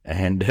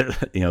 and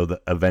you know,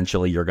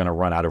 eventually you're gonna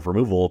run out of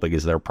removal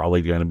because they're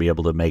probably gonna be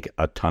able to make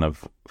a ton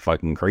of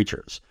fucking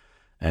creatures,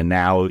 and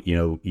now, you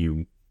know,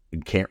 you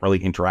can't really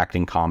interact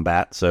in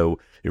combat, so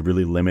it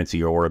really limits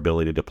your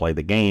ability to play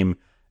the game,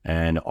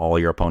 and all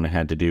your opponent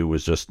had to do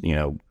was just, you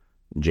know,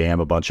 jam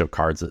a bunch of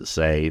cards that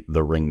say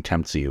the ring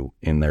tempts you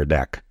in their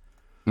deck.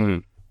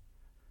 Mm-hmm.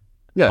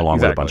 Yeah, along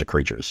with a bunch of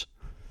creatures.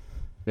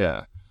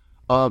 Yeah.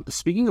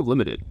 Speaking of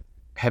limited,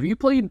 have you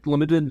played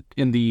limited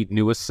in the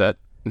newest set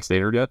in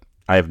Standard yet?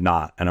 I have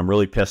not, and I'm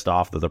really pissed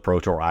off that the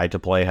Pro Tour I had to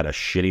play had a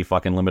shitty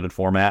fucking limited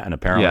format, and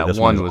apparently this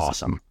one was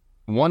awesome.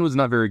 One was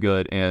not very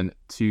good, and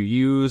to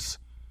use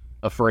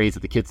a phrase that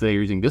the kids today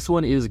are using, this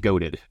one is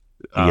goated.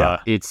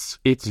 It's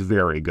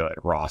very good,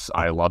 Ross.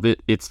 I love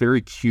it. It's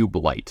very cube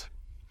light.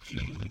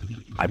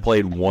 I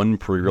played one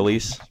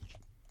pre-release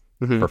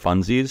for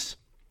funsies,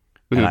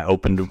 and I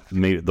opened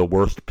the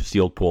worst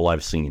sealed pool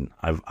I've seen.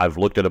 I've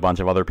looked at a bunch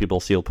of other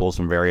people's sealed pools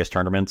from various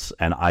tournaments,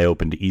 and I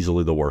opened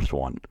easily the worst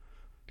one.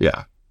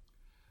 Yeah,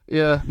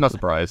 not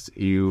surprised.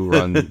 You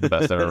run the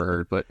best I've ever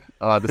heard. But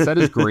the set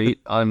is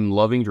great. I'm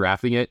loving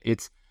drafting it.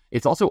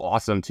 It's also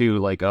awesome too.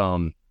 Like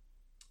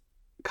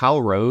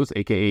Kyle Rose,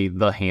 aka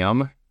The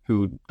Ham,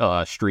 who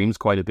streams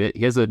quite a bit.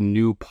 He has a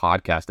new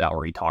podcast out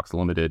where he talks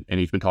limited, and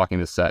he's been talking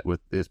this set with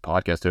his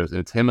podcast host.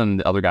 And it's him and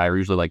the other guy are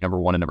usually like number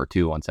 1 and number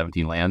 2 on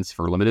 17 lands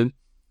for limited.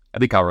 I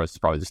think Kyle Rose is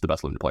probably just the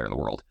best limited player in the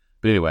world.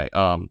 But anyway,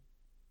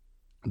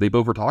 they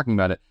both were talking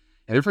about it,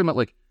 and they're talking about,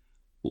 like,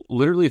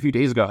 literally a few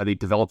days ago, they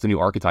developed a new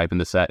archetype in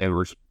the set and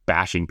were just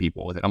bashing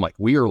people with it. I'm like,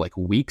 we are like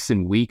weeks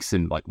and weeks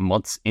and like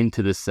months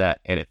into this set,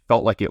 and it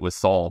felt like it was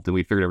solved and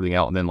we figured everything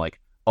out. And then like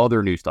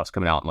other new stuff's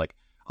coming out, and like,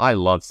 I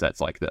love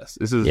sets like this.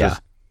 This is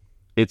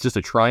it's just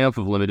a triumph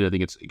of limited. I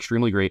think it's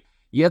extremely great.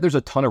 Yeah, there's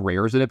a ton of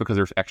rares in it because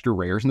there's extra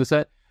rares in the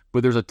set,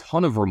 but there's a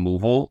ton of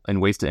removal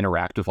and ways to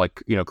interact with,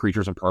 like, you know,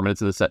 creatures and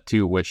permanents in the set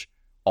too, which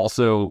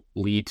also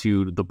lead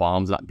to the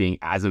bombs not being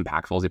as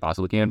impactful as they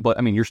possibly can. But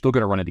I mean, you're still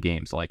going to run into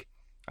games. Like,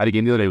 I had a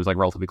game the other day, it was like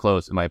relatively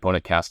close, and my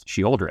opponent cast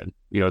Sheoldred,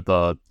 you know,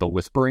 the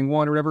whispering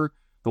one or whatever.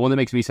 The one that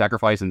makes me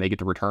sacrifice and they get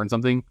to return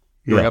something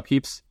during Yeah.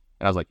 upkeeps.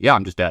 And I was like, yeah,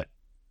 I'm just dead.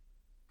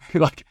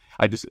 Like,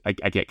 I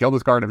can't kill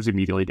this card. I'm just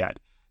immediately dead.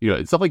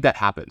 And stuff like that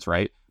happens,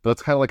 right? But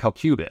that's kind of like how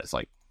Cube is.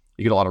 Like,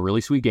 you get a lot of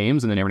really sweet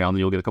games, and then every now and then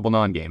you'll get a couple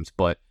non-games.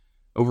 But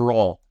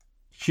overall,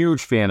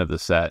 huge fan of the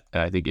set.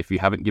 And I think if you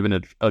haven't given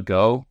it a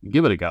go,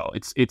 give it a go.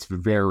 It's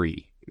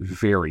very,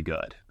 very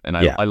good. And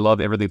I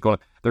love everything going on.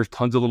 There's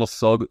tons of little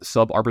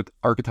sub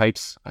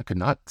archetypes. I could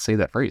not say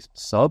that phrase.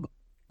 Sub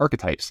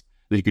archetypes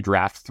that you could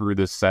draft through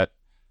this set.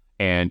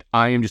 And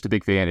I am just a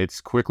big fan.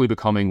 It's quickly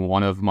becoming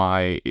one of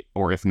my,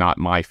 or if not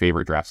my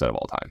favorite draft set of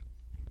all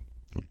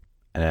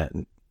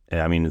time.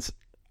 I mean, it's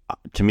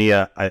to me,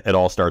 it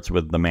all starts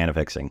with the mana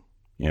fixing.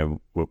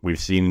 We've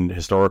seen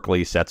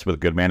historically sets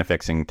with good mana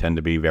fixing tend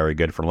to be very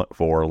good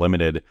for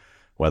limited,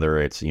 whether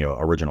it's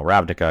original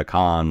Ravnica,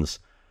 Cons,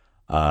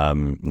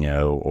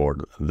 or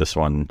this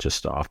one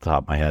just off the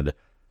top of my head.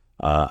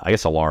 I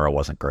guess Alara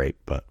wasn't great,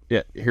 but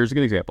yeah. Here's a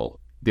good example.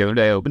 The other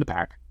day I opened a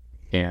pack,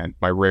 and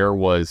my rare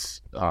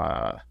was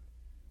the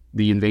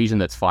Invasion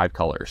that's 5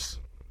 colors,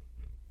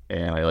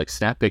 and I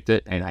snap picked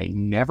it, and I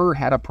never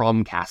had a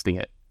problem casting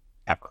it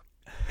ever.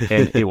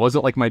 And it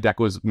wasn't like my deck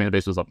was mana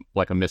base was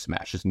like a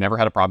mismatch. Just never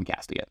had a problem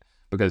casting it,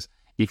 because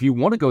if you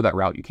want to go that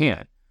route, you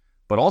can.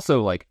 But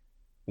also,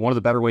 one of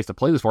the better ways to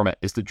play this format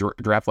is to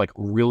draft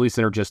really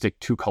synergistic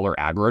 2-color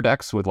aggro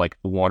decks with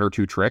 1 or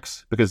 2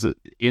 tricks, because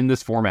in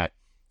this format,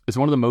 it's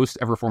one of the most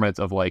ever formats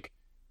of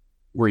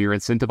where you're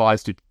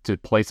incentivized to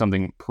play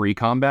something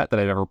pre-combat that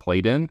I've ever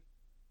played in.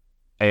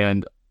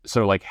 And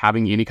so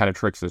having any kind of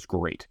tricks is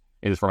great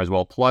in this format as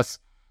well. Plus,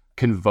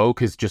 Convoke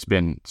has just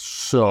been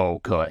so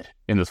good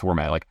in this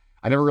format.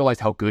 I never realized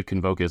how good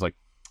Convoke is.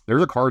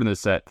 There's a card in this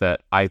set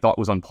that I thought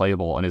was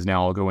unplayable and is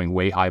now going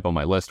way high up on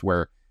my list,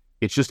 where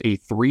it's just a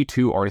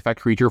 3/2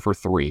 artifact creature for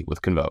 3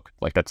 with Convoke.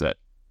 That's it.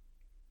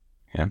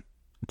 Yeah.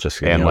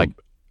 Just, and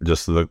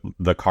just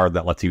the card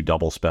that lets you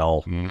double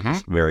spell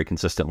very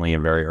consistently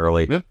and very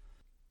early. Yeah.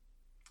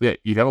 Yeah,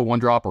 you have a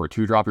 1-drop or a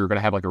 2-drop, you're going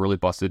to have a really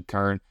busted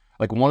turn.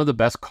 One of the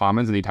best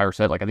commons in the entire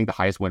set, I think the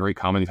highest win rate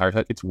common in the entire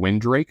set, it's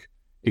Windrake,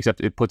 except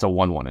it puts a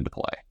 1/1 into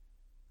play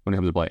when it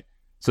comes to play.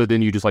 So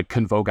then you just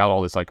convoke out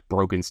all this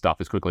broken stuff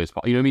as quickly as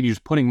possible. You know what I mean? You're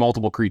just putting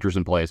multiple creatures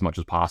in play as much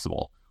as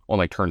possible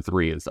on turn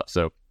 3 and stuff.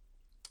 So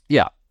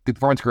yeah, the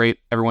performance great.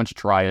 Everyone should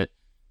try it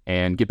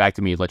and get back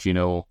to me. Let me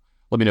know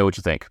what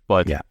you think.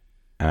 But yeah,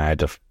 and I had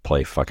to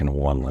play fucking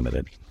 1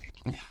 limited.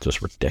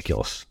 Just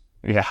ridiculous.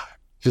 Yeah.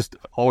 Just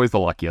always the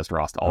luckiest,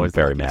 Ross. Always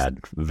very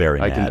mad. Very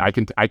mad.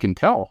 I can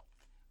tell.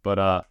 But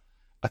I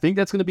think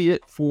that's going to be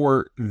it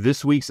for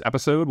this week's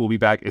episode. We'll be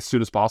back as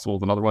soon as possible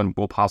with another one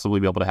we'll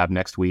possibly be able to have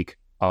next week.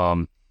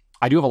 I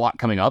do have a lot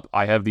coming up.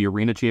 I have the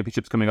Arena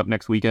Championships coming up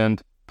next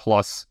weekend.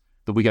 Plus,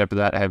 the weekend after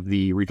that, I have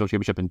the Regional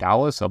Championship in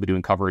Dallas. I'll be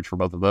doing coverage for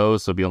both of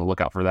those, so be on the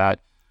lookout for that.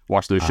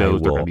 Watch those shows.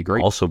 They're going to be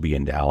great. Also be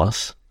in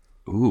Dallas.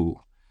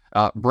 Ooh.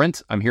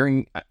 Brent, I'm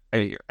hearing,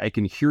 I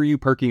can hear you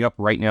perking up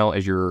right now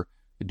as you're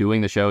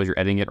doing the show, as you're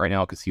editing it right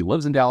now, because he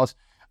lives in Dallas.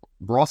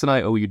 Ross and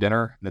I owe you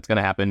dinner. That's going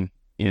to happen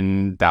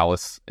in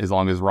Dallas as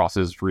long as Ross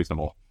is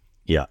reasonable.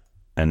 Yeah.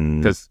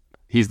 And because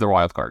he's the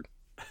wild card.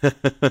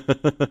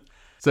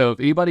 So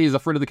if anybody is a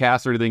friend of the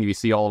cast or anything, if you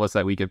see all of us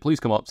that weekend, please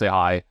come up, say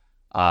hi,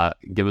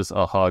 give us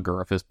a hug or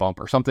a fist bump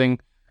or something.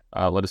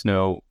 Let us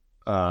know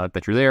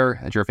that you're there,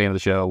 that you're a fan of the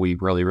show. We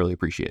really, really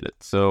appreciate it.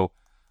 So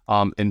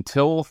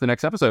until the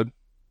next episode,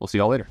 we'll see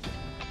y'all later.